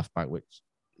Congolo as the left back,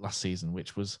 last season,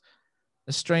 which was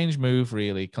a strange move,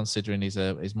 really, considering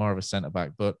he's more of a centre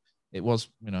back. But it was,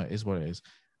 it is what it is.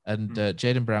 And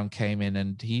Jayden Brown came in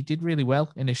and he did really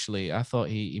well initially. I thought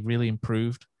he really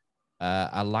improved.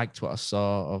 I liked what I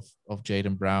saw of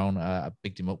Jayden Brown. I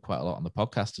bigged him up quite a lot on the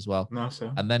podcast as well. No,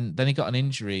 sir. And then he got an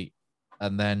injury,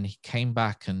 and then he came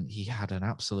back and he had an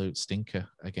absolute stinker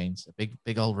against a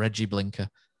big old Reggie Blinker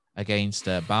against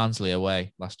Barnsley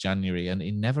away last January, and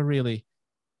he never really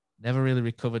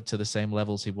recovered to the same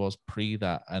levels he was pre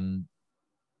that. And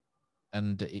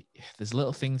there's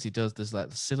little things he does. There's like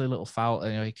the silly little foul.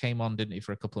 He came on, didn't he,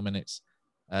 for a couple of minutes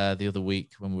the other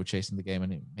week when we were chasing the game,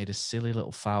 and he made a silly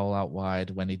little foul out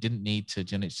wide when he didn't need to.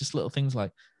 And it's just little things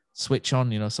like switch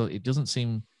on, so it doesn't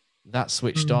seem that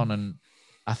switched on. And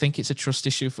I think it's a trust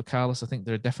issue for Carlos. I think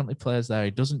there are definitely players there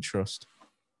he doesn't trust.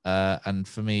 And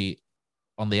for me,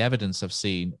 on the evidence I've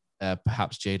seen,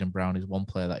 perhaps Jayden Brown is one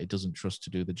player that he doesn't trust to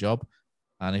do the job.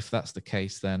 And if that's the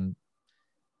case, then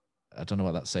I don't know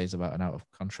what that says about an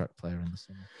out-of-contract player in the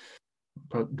summer.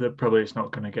 But probably it's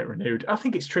not going to get renewed. I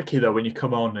think it's tricky, though, when you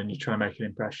come on and you're trying to make an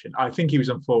impression. I think he was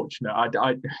unfortunate.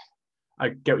 I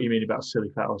get what you mean about silly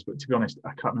fouls, but to be honest, I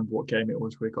can't remember what game it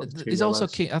was where he got the two. He's also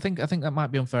keen. I think that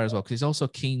might be unfair as well, because he's also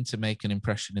keen to make an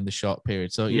impression in the short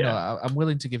period. So, I'm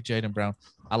willing to give Jayden Brown.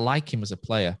 I like him as a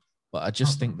player, but I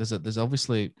just think there's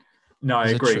obviously... No, I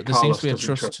agree. There seems to be a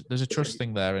trust. There's a trust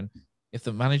thing there, and if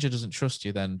the manager doesn't trust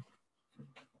you, then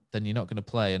you're not going to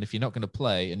play. And if you're not going to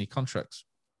play and your contract's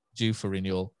due for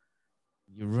renewal,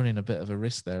 you're running a bit of a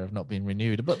risk there of not being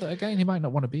renewed. But again, he might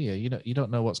not want to be here. You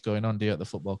don't know what's going on, do you, at the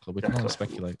football club? We can only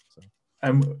speculate. So.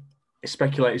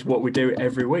 Speculate is what we do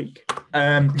every week.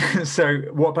 So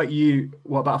what about you?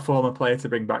 What about a former player to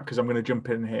bring back? Because I'm going to jump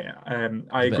in here.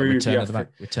 I agree with you.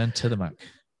 Return to the Mac.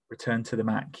 Return to the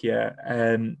Mac,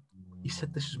 yeah. You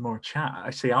said this was more a chat. I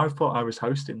thought I was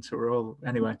hosting, so we're all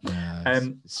anyway. Yeah,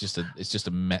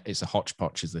 it's a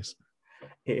hodgepodge. Is this?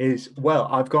 It is. Well,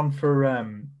 I've gone for.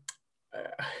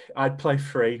 I'd play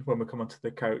free when we come onto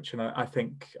the coach, and I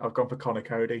think I've gone for Connor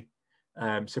Cody.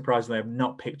 Surprisingly, I've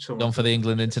not picked someone. Gone for the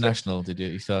England international, did you?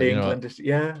 You thought, England,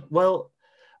 yeah. Well,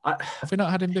 have we not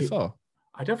had him before?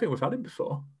 I don't think we've had him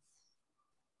before.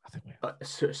 I think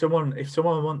if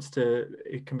someone wants to,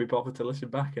 it can be bothered to listen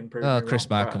back and prove. Chris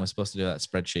Markham was supposed to do that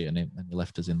spreadsheet, and he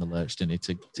left us in the lurch, didn't he?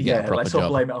 To get a proper let's job. all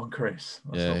blame it on Chris.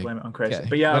 Let's all blame it on Chris.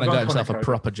 But I've got himself a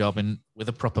proper job with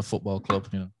a proper football club.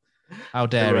 How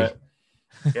dare he?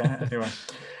 Yeah. Anyway,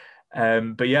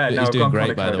 but yeah, he's doing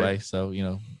great, by the way. So he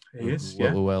is.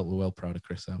 We're well proud of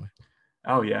Chris, aren't we?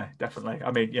 Oh yeah, definitely.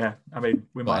 I mean,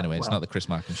 we might. Anyway, it's not the Chris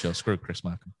Markham show. Screw Chris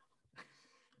Markham.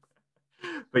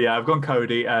 But yeah, I've gone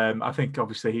Cody. I think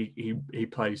obviously he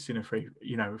plays free at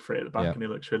the back, and he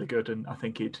looks really good. And I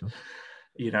think he's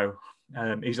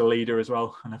a leader as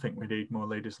well. And I think we need more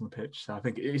leaders on the pitch. So I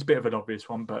think it's a bit of an obvious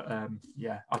one. But I'm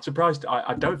surprised.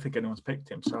 I don't think anyone's picked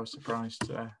him, so I was surprised.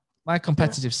 My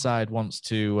competitive side wants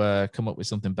to come up with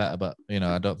something better, but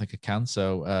I don't think I can.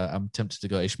 So I'm tempted to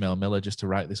go Ishmael Miller just to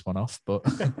write this one off. But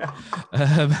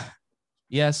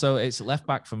so it's left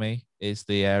back for me is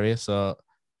the area. So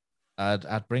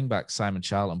I'd bring back Simon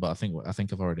Charlton, but I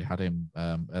think I've already had him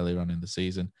earlier on in the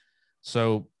season.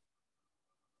 So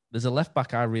there's a left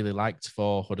back I really liked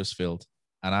for Huddersfield,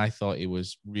 and I thought he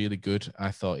was really good. I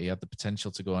thought he had the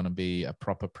potential to go on and be a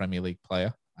proper Premier League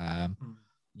player.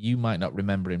 You might not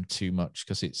remember him too much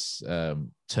because it's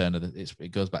Turner.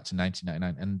 It goes back to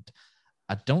 1999, and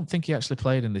I don't think he actually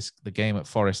played in the game at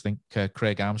Forest. I think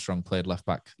Craig Armstrong played left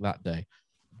back that day,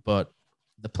 but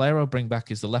the player I'll bring back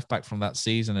is the left back from that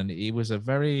season, and he was a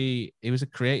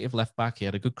creative left back. He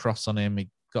had a good cross on him. He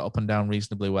got up and down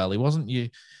reasonably well. He wasn't your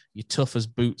tough as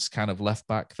boots kind of left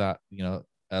back that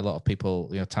a lot of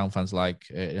people, Town fans like.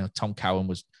 Tom Cowan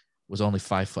was only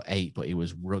 5'8", but he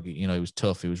was rugged. He was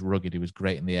tough. He was rugged. He was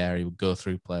great in the air. He would go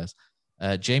through players.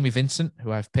 Jamie Vincent,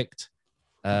 who I've picked,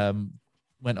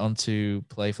 went on to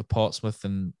play for Portsmouth,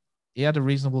 and he had a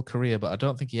reasonable career, but I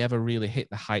don't think he ever really hit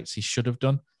the heights he should have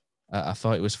done. I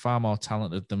thought he was far more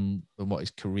talented than what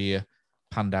his career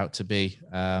panned out to be.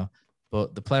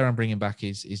 But the player I'm bringing back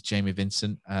is Jamie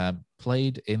Vincent.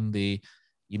 Played in the,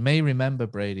 you may remember,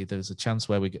 Brady, there was a chance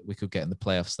where we could get in the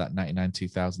playoffs that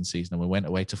 99-2000 season, and we went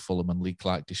away to Fulham and Lee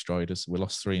Clark destroyed us. We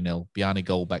lost 3-0. Bjarni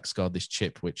Goldbeck scored this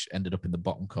chip, which ended up in the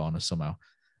bottom corner somehow.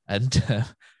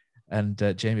 And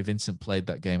Jamie Vincent played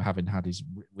that game, having had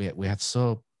we had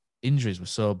injuries were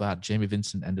so bad. Jamie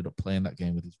Vincent ended up playing that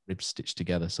game with his ribs stitched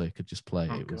together so he could just play.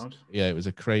 It was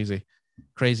a crazy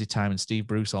time. And Steve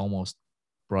Bruce almost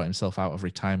brought himself out of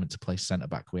retirement to play centre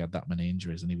back. We had that many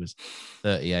injuries, and he was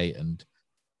 38 and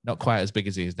not quite as big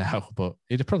as he is now, but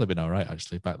he'd have probably been all right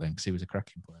actually back then because he was a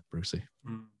cracking player, Brucey.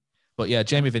 But yeah,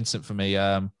 Jamie Vincent for me,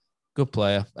 good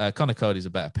player. Connor Cody's a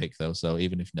better pick though, so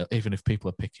even if people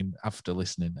are picking after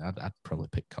listening, I'd probably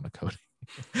pick Connor Cody.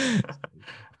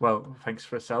 Well, thanks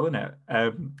for selling it.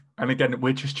 And again,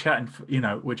 we're just chatting.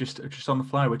 We're just on the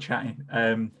fly. We're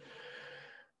chatting.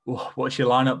 What's your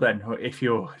lineup then? If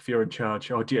you're in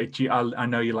charge, or do you, I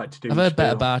know you like to do. I've heard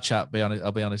better bar chat.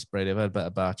 I'll be honest, Brady. I've heard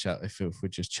better bar chat if we're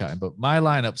just chatting. But my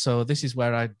lineup. So this is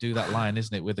where I do that line,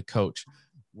 isn't it, with the coach,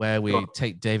 where we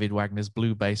take David Wagner's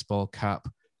blue baseball cap.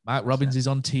 Mark Robbins is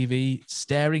on TV,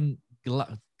 staring,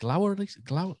 glowering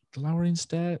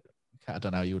stare. I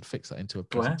don't know how you would fix that into a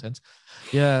present tense.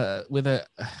 Yeah, with a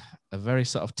very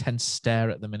sort of tense stare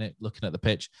at the minute, looking at the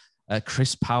pitch.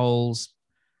 Chris Powell's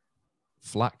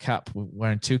flat cap. We're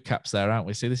wearing two caps there, aren't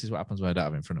we? See, this is what happens when I don't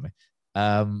have it in front of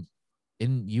me.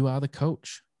 You are the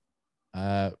coach.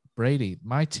 Brady,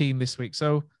 my team this week.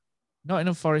 So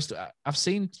Nottingham Forest, I've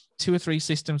seen 2 or 3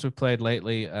 systems we've played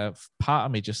lately. Part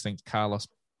of me just thinks, Carlos,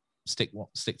 stick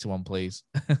to one, please.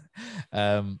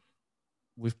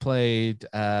 We've played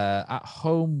at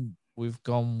home. We've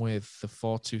gone with the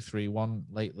 4-2-3-1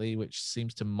 lately, which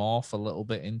seems to morph a little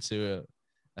bit into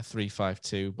a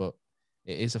 3-5-2, but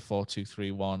it is a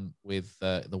 4-2-3-1 with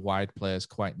the wide players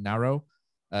quite narrow,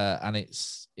 and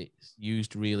it's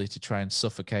used really to try and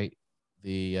suffocate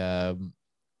the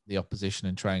opposition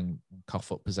and try and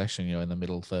cough up possession, in the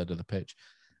middle third of the pitch.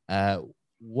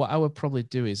 What I would probably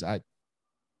do is I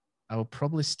would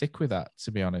probably stick with that,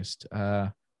 to be honest.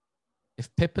 If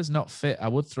Pippa's not fit, I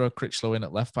would throw Critchlow in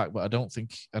at left back, but I don't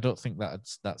think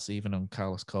that's even on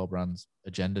Carlos Corberán's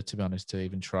agenda, to be honest, to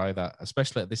even try that,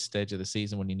 especially at this stage of the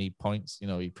season when you need points.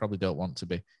 You probably don't want to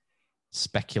be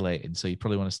speculating, so you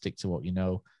probably want to stick to what you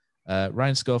know.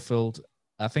 Ryan Schofield,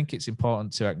 I think it's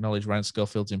important to acknowledge Ryan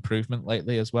Schofield's improvement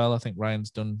lately as well. I think Ryan's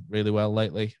done really well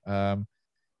lately.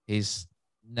 He's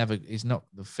not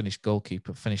the finished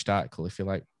goalkeeper, finished article, if you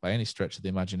like, by any stretch of the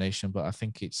imagination, but I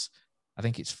think it's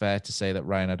fair to say that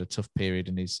Ryan had a tough period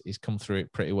and he's come through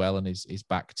it pretty well, and he's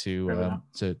back to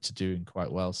doing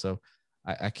quite well. So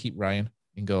I keep Ryan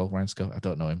in goal. Ryan Schofield, I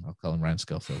don't know him. I'll call him Ryan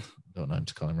Schofield. I don't know him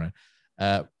to call him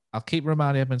Ryan. I'll keep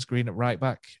Romani Edmonds-Green at right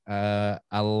back.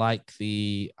 I like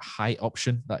the height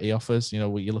option that he offers.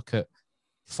 When you look at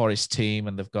Forest team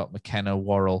and they've got McKenna,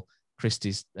 Worrell,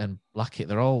 Christie's and Blackett,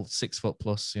 they're all 6 foot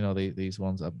plus. These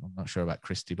ones. I'm not sure about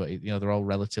Christie, but they're all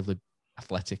relatively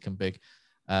athletic and big.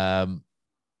 And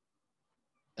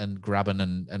Graben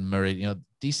and Murray,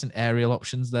 decent aerial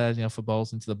options there, for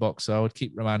balls into the box. So I would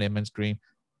keep Romani Edmonds-Green,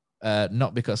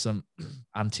 not because I'm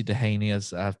anti-Dehaney,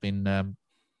 as I've been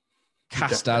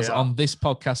cast as on this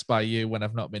podcast by you when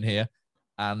I've not been here,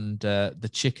 and the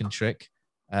chicken trick.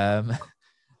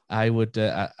 I would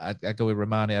I'd go with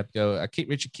Romani. I'd keep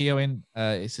Richard Keogh in.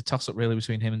 It's a toss-up really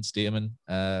between him and Stearman.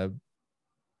 I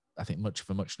think much of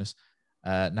a muchness.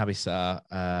 Naby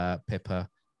Sarr, Pippa.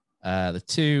 The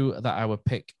two that I would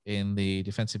pick in the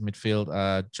defensive midfield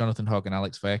are Jonathan Hogg and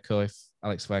Alex Verco. If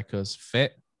Alex Verco's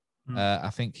fit, I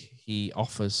think he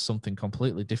offers something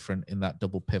completely different in that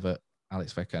double pivot,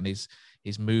 Alex Verco, and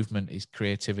his movement, his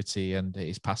creativity, and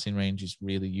his passing range is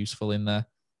really useful in there.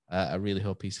 I really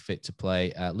hope he's fit to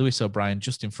play. Lewis O'Brien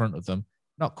just in front of them,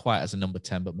 not quite as a number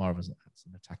 10, but more as an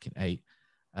attacking 8.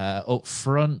 Up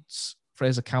front,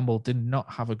 Fraser Campbell did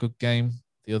not have a good game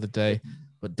the other day,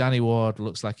 but Danny Ward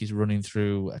looks like he's running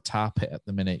through a tar pit at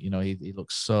the minute. He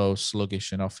looks so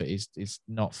sluggish and off it. He's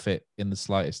not fit in the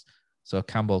slightest. So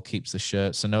Campbell keeps the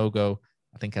shirt. Sonogo,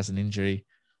 I think, has an injury.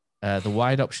 The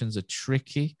wide options are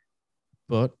tricky,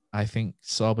 but I think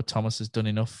Sorba Thomas has done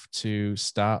enough to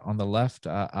start on the left.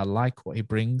 I like what he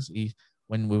brings.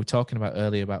 When we were talking about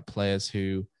earlier about players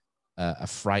who are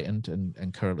frightened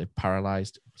and currently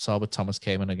paralysed. Sorba Thomas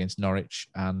came in against Norwich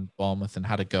and Bournemouth and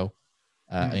had a go,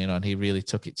 and he really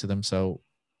took it to them. So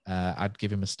I'd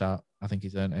give him a start. I think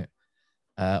he's earned it.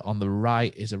 On the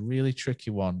right is a really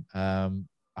tricky one.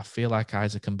 I feel like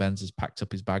Isaac Mbenza's packed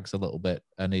up his bags a little bit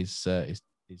and he's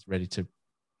ready to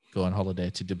go on holiday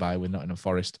to Dubai with Nottingham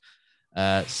Forest.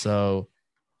 So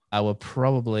I would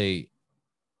probably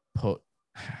put,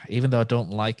 even though I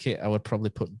don't like it, I would probably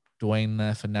put Dwayne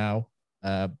there for now,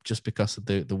 just because of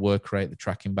the work rate, the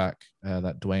tracking back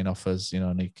that Dwayne offers,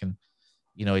 and he can,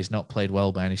 he's not played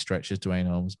well by any stretch as Dwayne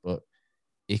Holmes, but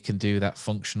he can do that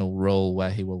functional role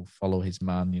where he will follow his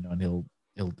man, and he'll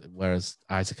whereas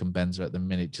Isaac Mbenza at the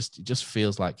minute it just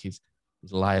feels like he's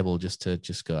liable just to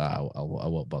go, I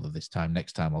won't bother this time.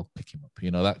 Next time I'll pick him up.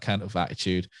 That kind of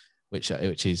attitude, which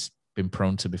he's been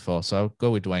prone to before. So I'll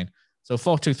go with Dwayne. So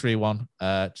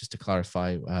 4-2-3-1, just to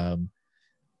clarify.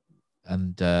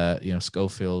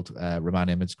 Schofield,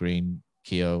 Romani Emmids-Green,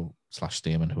 Keogh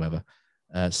 /Stearman, whoever,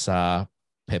 Sarr,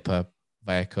 Pippa,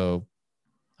 Vallejo,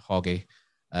 Hoggy,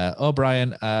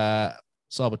 O'Brien,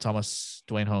 Sorba Thomas,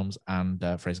 Dwayne Holmes, and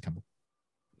Fraser Campbell.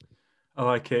 I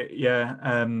like it, yeah.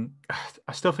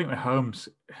 I still think with Holmes,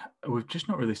 we've just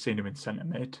not really seen him in centre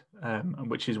mid,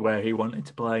 which is where he wanted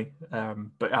to play.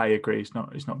 But I agree, he's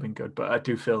not been good. But I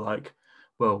do feel like,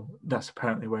 well, that's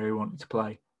apparently where he wanted to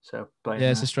play. So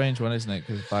it's a strange one, isn't it?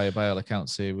 Because by all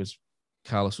accounts,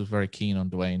 Carlos was very keen on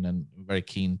Dwayne and very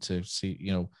keen to see,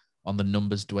 on the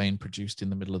numbers Dwayne produced in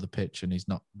the middle of the pitch, and he's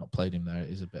not played him there.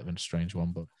 It is a bit of a strange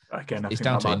one, but again, it's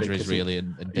down to injuries really,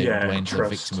 and Dwayne's a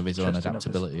victim of his own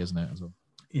adaptability, isn't it? As well.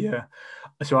 Yeah.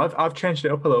 So I've changed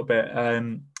it up a little bit.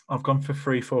 I've gone for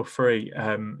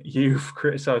 3-4-3. You've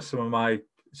criticised some of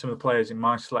the players in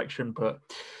my selection, but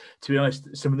to be honest,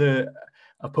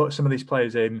 I put some of these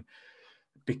players in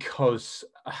because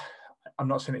I'm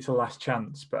not saying it's a last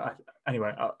chance, but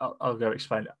anyway, I'll go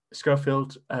explain it.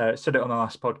 Schofield said it on the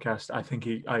last podcast. I think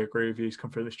I agree with you. He's come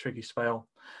through this tricky spell.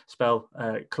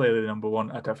 Clearly the number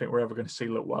one. I don't think we're ever going to see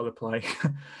Lookwaller play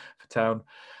for Town.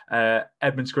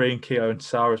 Emmids-Green, Keogh, and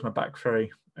Sarr as my back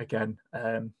three again.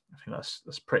 I think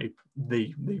that's pretty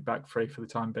the back three for the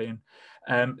time being.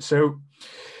 So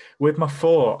with my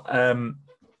four,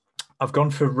 I've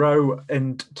gone for Rowe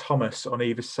and Thomas on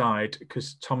either side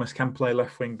because Thomas can play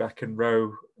left wing back and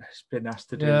Rowe has been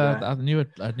asked to do that. I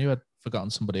knew I'd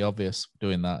forgotten somebody obvious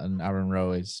doing that, and Aaron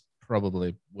Rowe is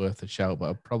probably worth a shout, but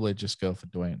I'll probably just go for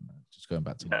Dwayne. Just going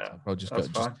back to I'll probably just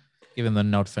give him the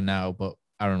nod for now, but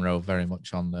Aaron Rowe very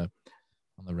much on the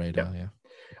radar. Yeah.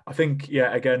 I think,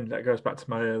 again, that goes back to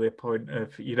my earlier point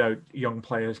of, young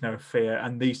players, no fear.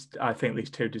 And I think these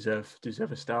two deserve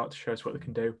a start to show us what they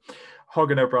can do.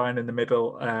 Hogg and O'Brien in the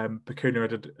middle.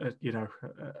 Bacuna had,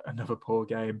 another poor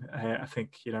game. I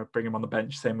think, bring him on the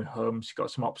bench. Same with Holmes. You've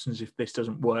got some options if this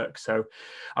doesn't work. So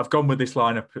I've gone with this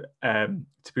lineup,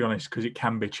 to be honest, because it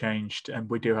can be changed and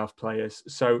we do have players.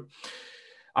 So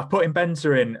I put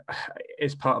Mbenza in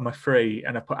as part of my three,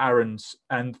 and I put Aaron's.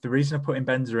 And the reason I put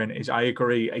Mbenza in is I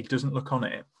agree, he doesn't look on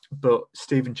it. But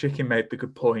Stephen Chicken made the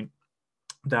good point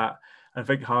that, and I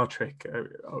think Hartrick,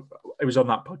 it was on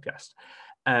that podcast,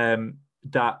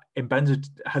 that Mbenza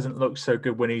hasn't looked so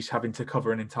good when he's having to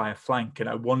cover an entire flank. And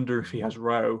I wonder if he has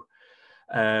Rowe,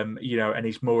 and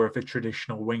he's more of a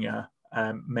traditional winger.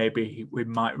 Maybe we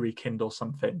might rekindle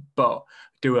something, but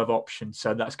do have options.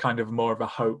 So that's kind of more of a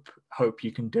hope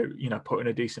you can do, put in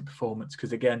a decent performance.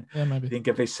 Because again, maybe think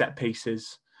of his set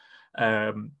pieces.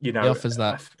 He offers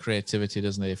that creativity,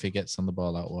 doesn't he? If he gets on the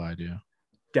ball out wide, yeah,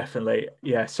 definitely,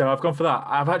 yeah. So I've gone for that.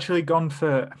 I've gone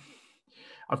for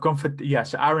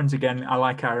So Aaron's again. I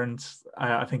like Aaron's.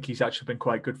 I think he's actually been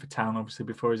quite good for Town, obviously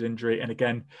before his injury. And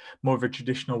again, more of a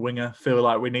traditional winger. Feel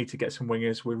like we need to get some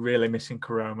wingers. We're really missing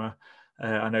Koroma.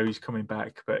 I know he's coming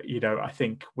back, but, I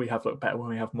think we have looked better when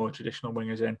we have more traditional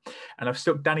wingers in. And I've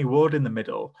stuck Danny Ward in the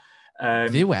middle.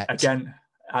 Again,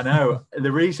 I know.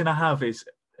 The reason I have is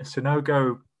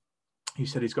Sonogo, you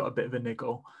said he's got a bit of a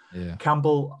niggle. Yeah.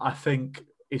 Campbell, I think,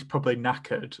 is probably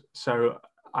knackered. So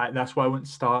that's why I wouldn't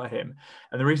start him.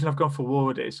 And the reason I've gone for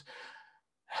Ward is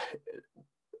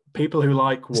people who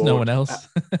like Ward. There's no one else.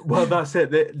 Well, that's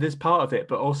it. There's part of it,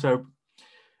 but also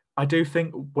I do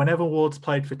think whenever Ward's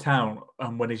played for Town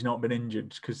and when he's not been injured,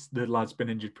 because the lad's been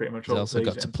injured pretty much all the season. He's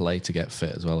also got to play to get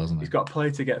fit as well, hasn't he? He's got to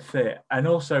play to get fit. And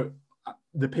also,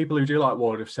 the people who do like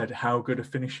Ward have said how good a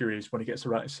finisher he is when he gets the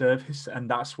right service. And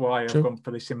that's why I've gone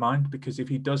for this in mind, because if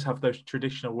he does have those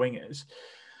traditional wingers,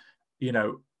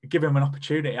 give him an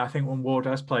opportunity. I think when Ward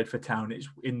has played for Town, it's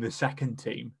in the second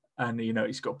team. And,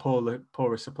 he's got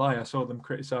poorer supply. I saw them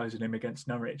criticising him against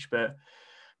Norwich. But,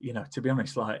 to be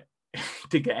honest,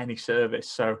 didn't get any service.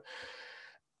 So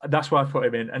that's why I put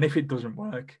him in. And if it doesn't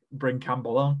work, bring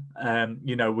Campbell on.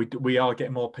 We are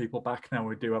getting more people back now.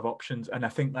 We do have options, and I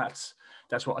think that's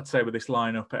what I'd say with this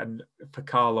lineup. And for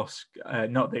Carlos,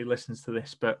 not that he listens to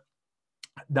this, but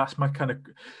that's my kind of.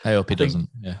 I hope he doesn't.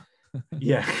 Yeah.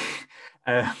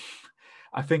 Yeah.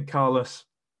 I think Carlos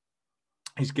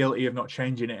is guilty of not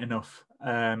changing it enough.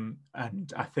 And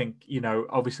I think,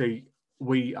 obviously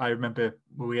I remember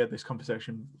when we had this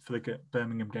conversation for the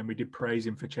Birmingham game, we did praise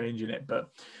him for changing it. But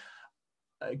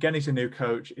again, he's a new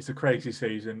coach. It's a crazy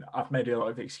season. I've made a lot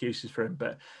of excuses for him,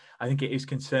 but I think it is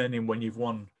concerning when you've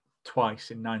won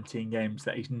twice in 19 games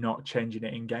that he's not changing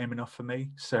it in game enough for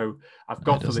me. So I've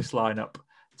got for this lineup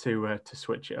to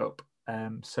switch it up.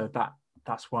 So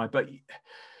that's why. But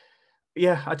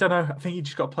yeah, I don't know. I think you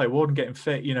just got to play Ward and get him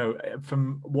fit.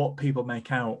 From what people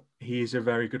make out, he is a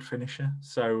very good finisher.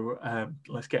 So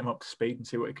let's get him up to speed and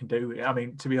see what he can do. I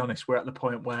mean, to be honest, we're at the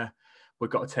point where we've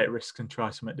got to take risks and try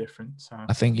something different. So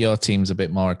I think your team's a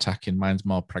bit more attacking. Mine's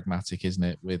more pragmatic, isn't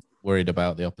it? With worried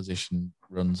about the opposition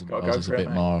runs, and yours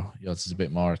is a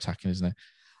bit more attacking, isn't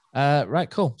it? Right,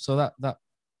 cool. So that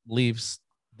leaves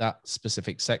that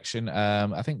specific section.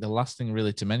 I think the last thing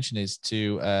really to mention is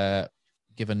to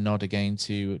give a nod again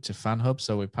to FanHub.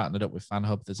 So we've partnered up with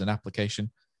FanHub. There's an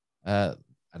application that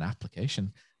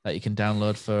you can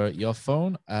download for your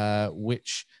phone,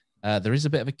 which there is a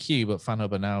bit of a queue, but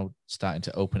FanHub are now starting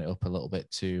to open it up a little bit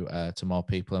to more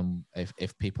people. And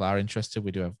if people are interested,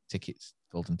 we do have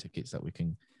golden tickets that we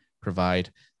can provide.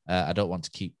 I don't want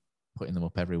to keep putting them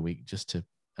up every week just to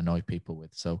annoy people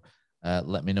with. So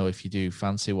let me know if you do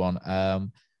fancy one.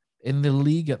 In the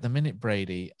league at the minute,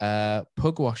 Brady,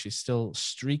 Pugwash is still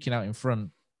streaking out in front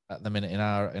at the minute in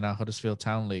our Huddersfield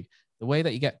Town League. The way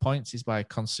that you get points is by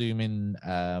consuming,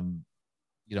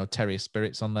 Terrier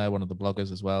Spirits on there, one of the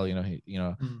bloggers as well. You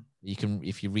can,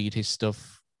 if you read his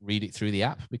stuff, read it through the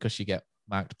app because you get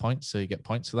marked points, so you get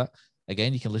points for that.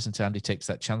 Again, you can listen to Andy Takes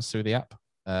That Chance through the app,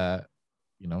 and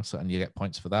you get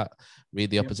points for that. Read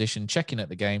the opposition, checking at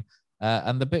the game.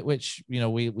 And the bit which,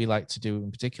 we like to do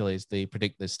in particular is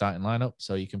predict the starting lineup.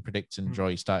 So you can predict and draw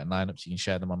your starting lineups. You can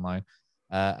share them online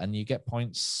and you get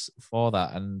points for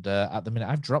that. And at the minute,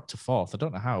 I've dropped to 4th. I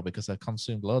don't know how, because I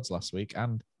consumed loads last week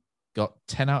and got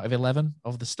 10 out of 11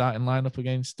 of the starting lineup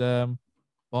against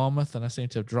Bournemouth. And I seem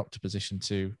to have dropped a position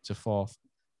to 4th.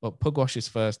 But Pugwash is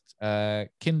first.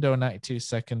 Kindo 92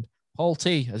 second. Paul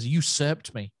T has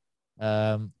usurped me.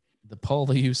 The Paul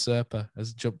the Usurper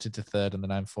has jumped into 3rd and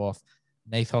then I'm 4th.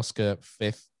 Nath Oscar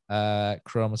 5th.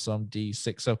 Chromosome D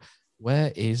 6th. So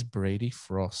where is Brady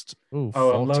Frost? I'm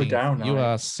low down. You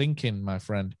are sinking, my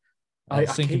friend. I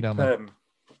sinking keep, down there.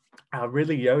 I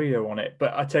really yo-yo on it,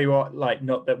 but I tell you what,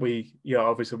 not that we,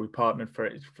 obviously we partnered for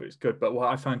it. It's good, but what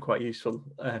I find quite useful,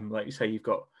 like you say, you've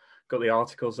got the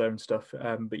articles there and stuff,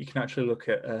 but you can actually look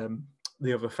at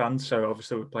the other fans. So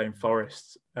obviously we're playing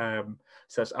Forest.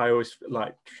 So I always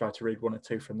try to read one or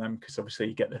two from them because obviously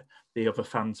you get the other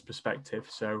fans' perspective.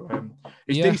 So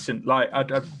it's decent.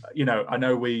 I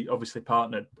know we obviously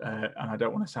partnered, and I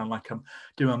don't want to sound like I'm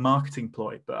doing a marketing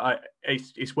ploy, but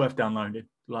it's worth downloading.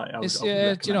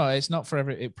 It's not for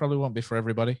it probably won't be for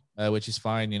everybody, which is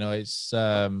fine. It's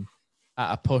at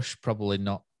a push, probably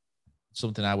not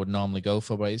something I would normally go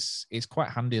for, but it's quite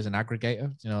handy as an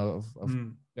aggregator, of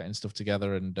getting stuff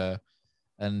together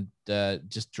and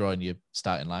just drawing your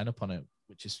starting lineup on it,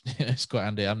 which is it's quite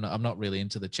handy. I'm not really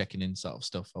into the checking in sort of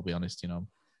stuff. I'll be honest.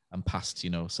 I'm past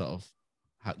sort of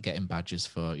getting badges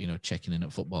for checking in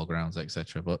at football grounds,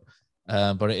 etc. But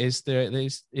it is there.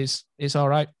 It's all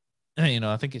right.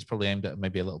 I think it's probably aimed at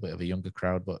maybe a little bit of a younger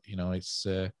crowd, but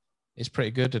it's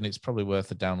pretty good and it's probably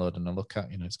worth a download and a look at.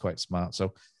 It's quite smart.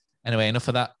 So. Anyway, enough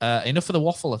of that. Enough of the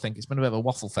waffle. I think it's been a bit of a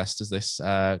waffle fest as this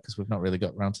because we've not really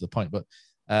got around to the point. But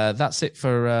that's it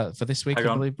for this week, I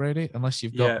believe, Brady. Unless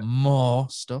you've got more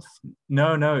stuff.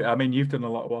 No. I mean, you've done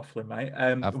a lot of waffling, mate.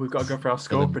 We've got to go for our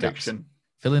score prediction.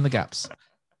 Fill in the gaps.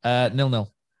 0-0.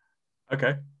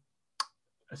 Okay.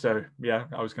 So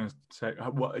I was going to say,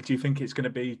 what do you think it's going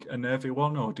to be a nervy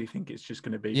one, or do you think it's just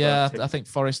going to be? Yeah, I think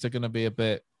Forest are going to be a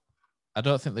bit. I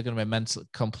don't think they're going to be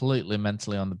completely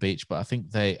mentally on the beach, but I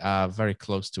think they are very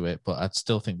close to it. But I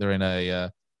still think they're in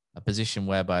a position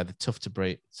whereby they're tough to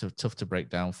break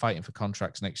down, fighting for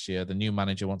contracts next year. The new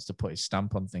manager wants to put his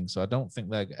stamp on things, so I don't think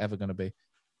they're ever going to be.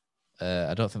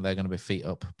 I don't think they're going to be feet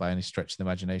up by any stretch of the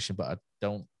imagination. But I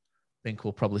don't think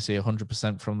we'll probably see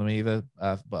 100% from them either.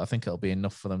 But I think it'll be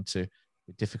enough for them to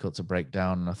be difficult to break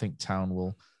down, and I think Town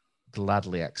will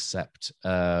gladly accept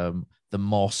the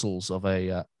morsels of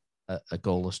a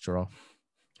goalless draw.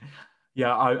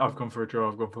 Yeah, I've gone for a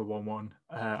draw. I've gone for 1-1.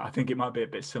 I think it might be a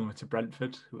bit similar to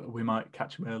Brentford. We might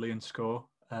catch them early and score,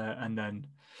 and then,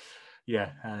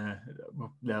 I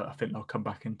think they'll come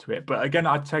back into it. But again,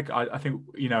 I think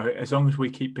as long as we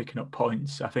keep picking up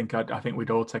points, I think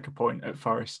we'd all take a point at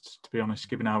Forest. To be honest,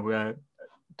 given how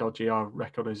dodgy our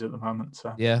record is at the moment.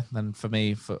 So yeah, then for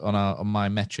me, on my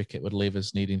metric, it would leave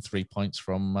us needing 3 points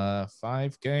from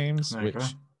 5 games, which.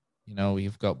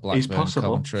 You've got Blackburn,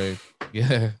 Coventry,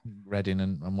 Reading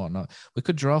and whatnot. We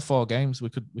could draw 4 games. We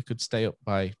could stay up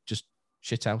by just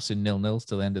shithousing 0-0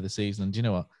 till the end of the season. And do you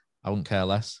know what? I wouldn't care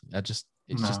less. I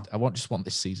want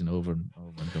this season over and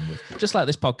done with. Just like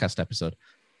this podcast episode.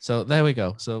 So there we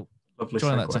go. So lovely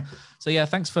that. So yeah,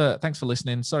 thanks for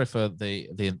listening. Sorry for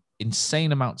the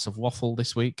insane amounts of waffle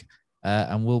this week.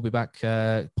 And we'll be back.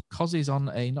 Cozzy's on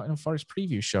a Nottingham Forest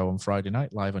preview show on Friday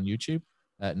night live on YouTube.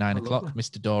 At 9 o'clock,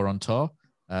 Mr. Dore on tour.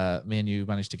 Me and you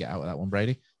managed to get out of that one,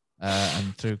 Brady.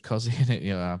 And through Cozzy,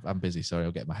 I'm busy. Sorry,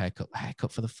 I'll get my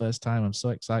haircut for the first time. I'm so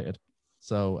excited.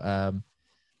 So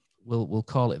we'll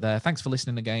call it there. Thanks for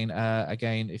listening again.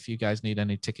 Again, if you guys need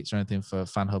any tickets or anything for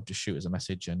Fan Hub, just shoot us a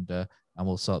message and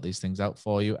we'll sort these things out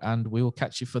for you. And we will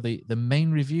catch you for the main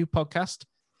review podcast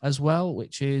as well,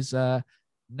 which is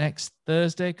next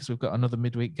Thursday, because we've got another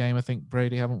midweek game, I think,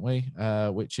 Brady, haven't we?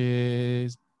 Which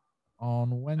is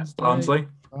on Wednesday.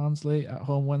 Barnsley at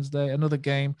home Wednesday. Another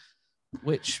game,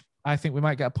 which I think we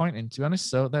might get a point in, to be honest.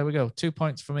 So there we go. 2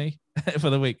 points for me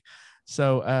for the week.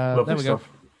 So there we go.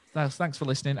 Thanks for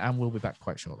listening, and we'll be back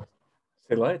quite shortly.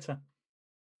 See you later.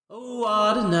 Oh,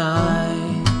 what a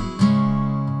night.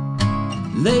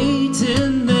 Late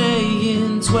in May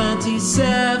in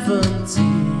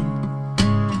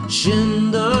 2017.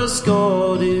 Schindler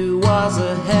scored, it was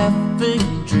a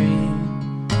effing dream.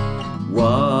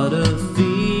 What a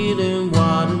feeling,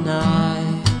 what a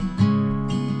night.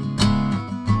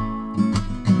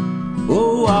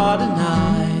 Oh, what a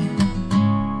night.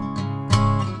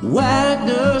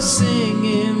 Wagner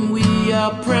singing, we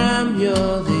are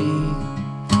Premier League.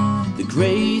 The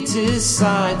greatest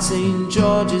sight, St.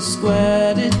 George's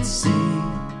Square to see.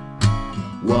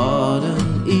 What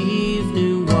an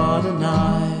evening, what a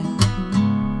night.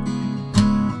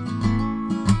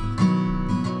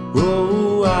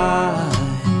 Oh,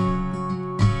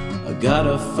 I got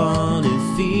a funny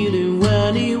feeling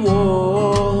when he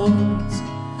walks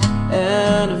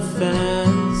and a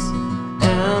fence,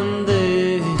 and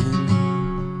then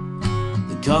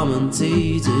the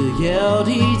commentator yelled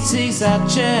he takes that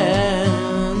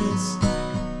chance.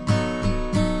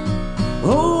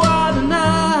 Oh, what a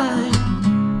night.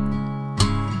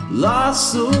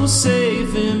 Lost so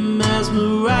safe and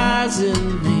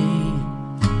mesmerizing me.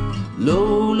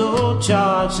 Low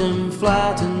charge and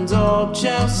flattened all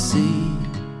Chelsea.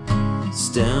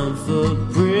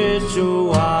 Stamford Bridge, oh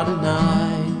what a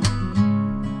night.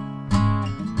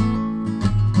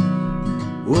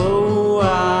 Whoa,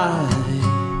 I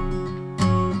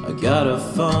got a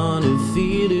funny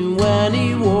feeling when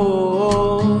he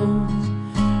walks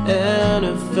and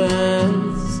a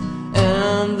fence,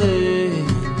 and then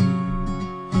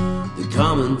the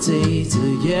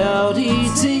commentator yelled he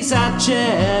takes that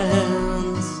chance.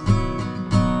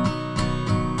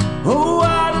 Oh,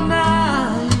 what a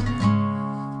night.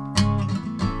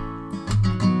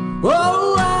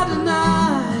 Oh, what a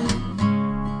night.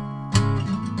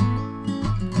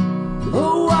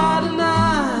 Oh, what a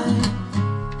night.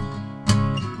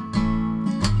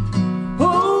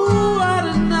 Oh, what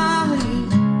a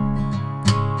night.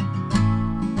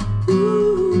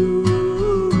 Ooh.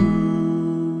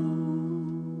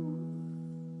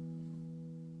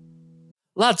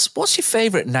 Lads, what's your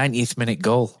favourite 90th minute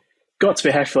goal? Got to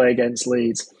be Hefele against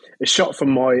Leeds. A shot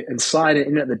from Moy and sliding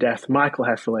in at the death, Michael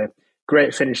Hefele.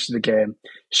 Great finish to the game.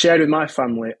 Shared with my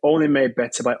family, only made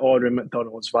better by ordering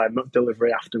McDonald's via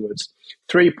McDelivery afterwards.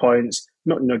 3 points,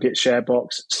 McNugget share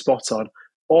box, spot on.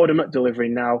 Order McDelivery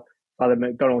now via the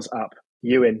McDonald's app.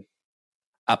 You in.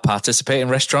 At participating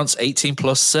restaurants, 18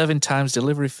 plus, serving times,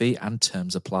 delivery fee and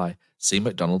terms apply. See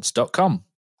mcdonalds.com.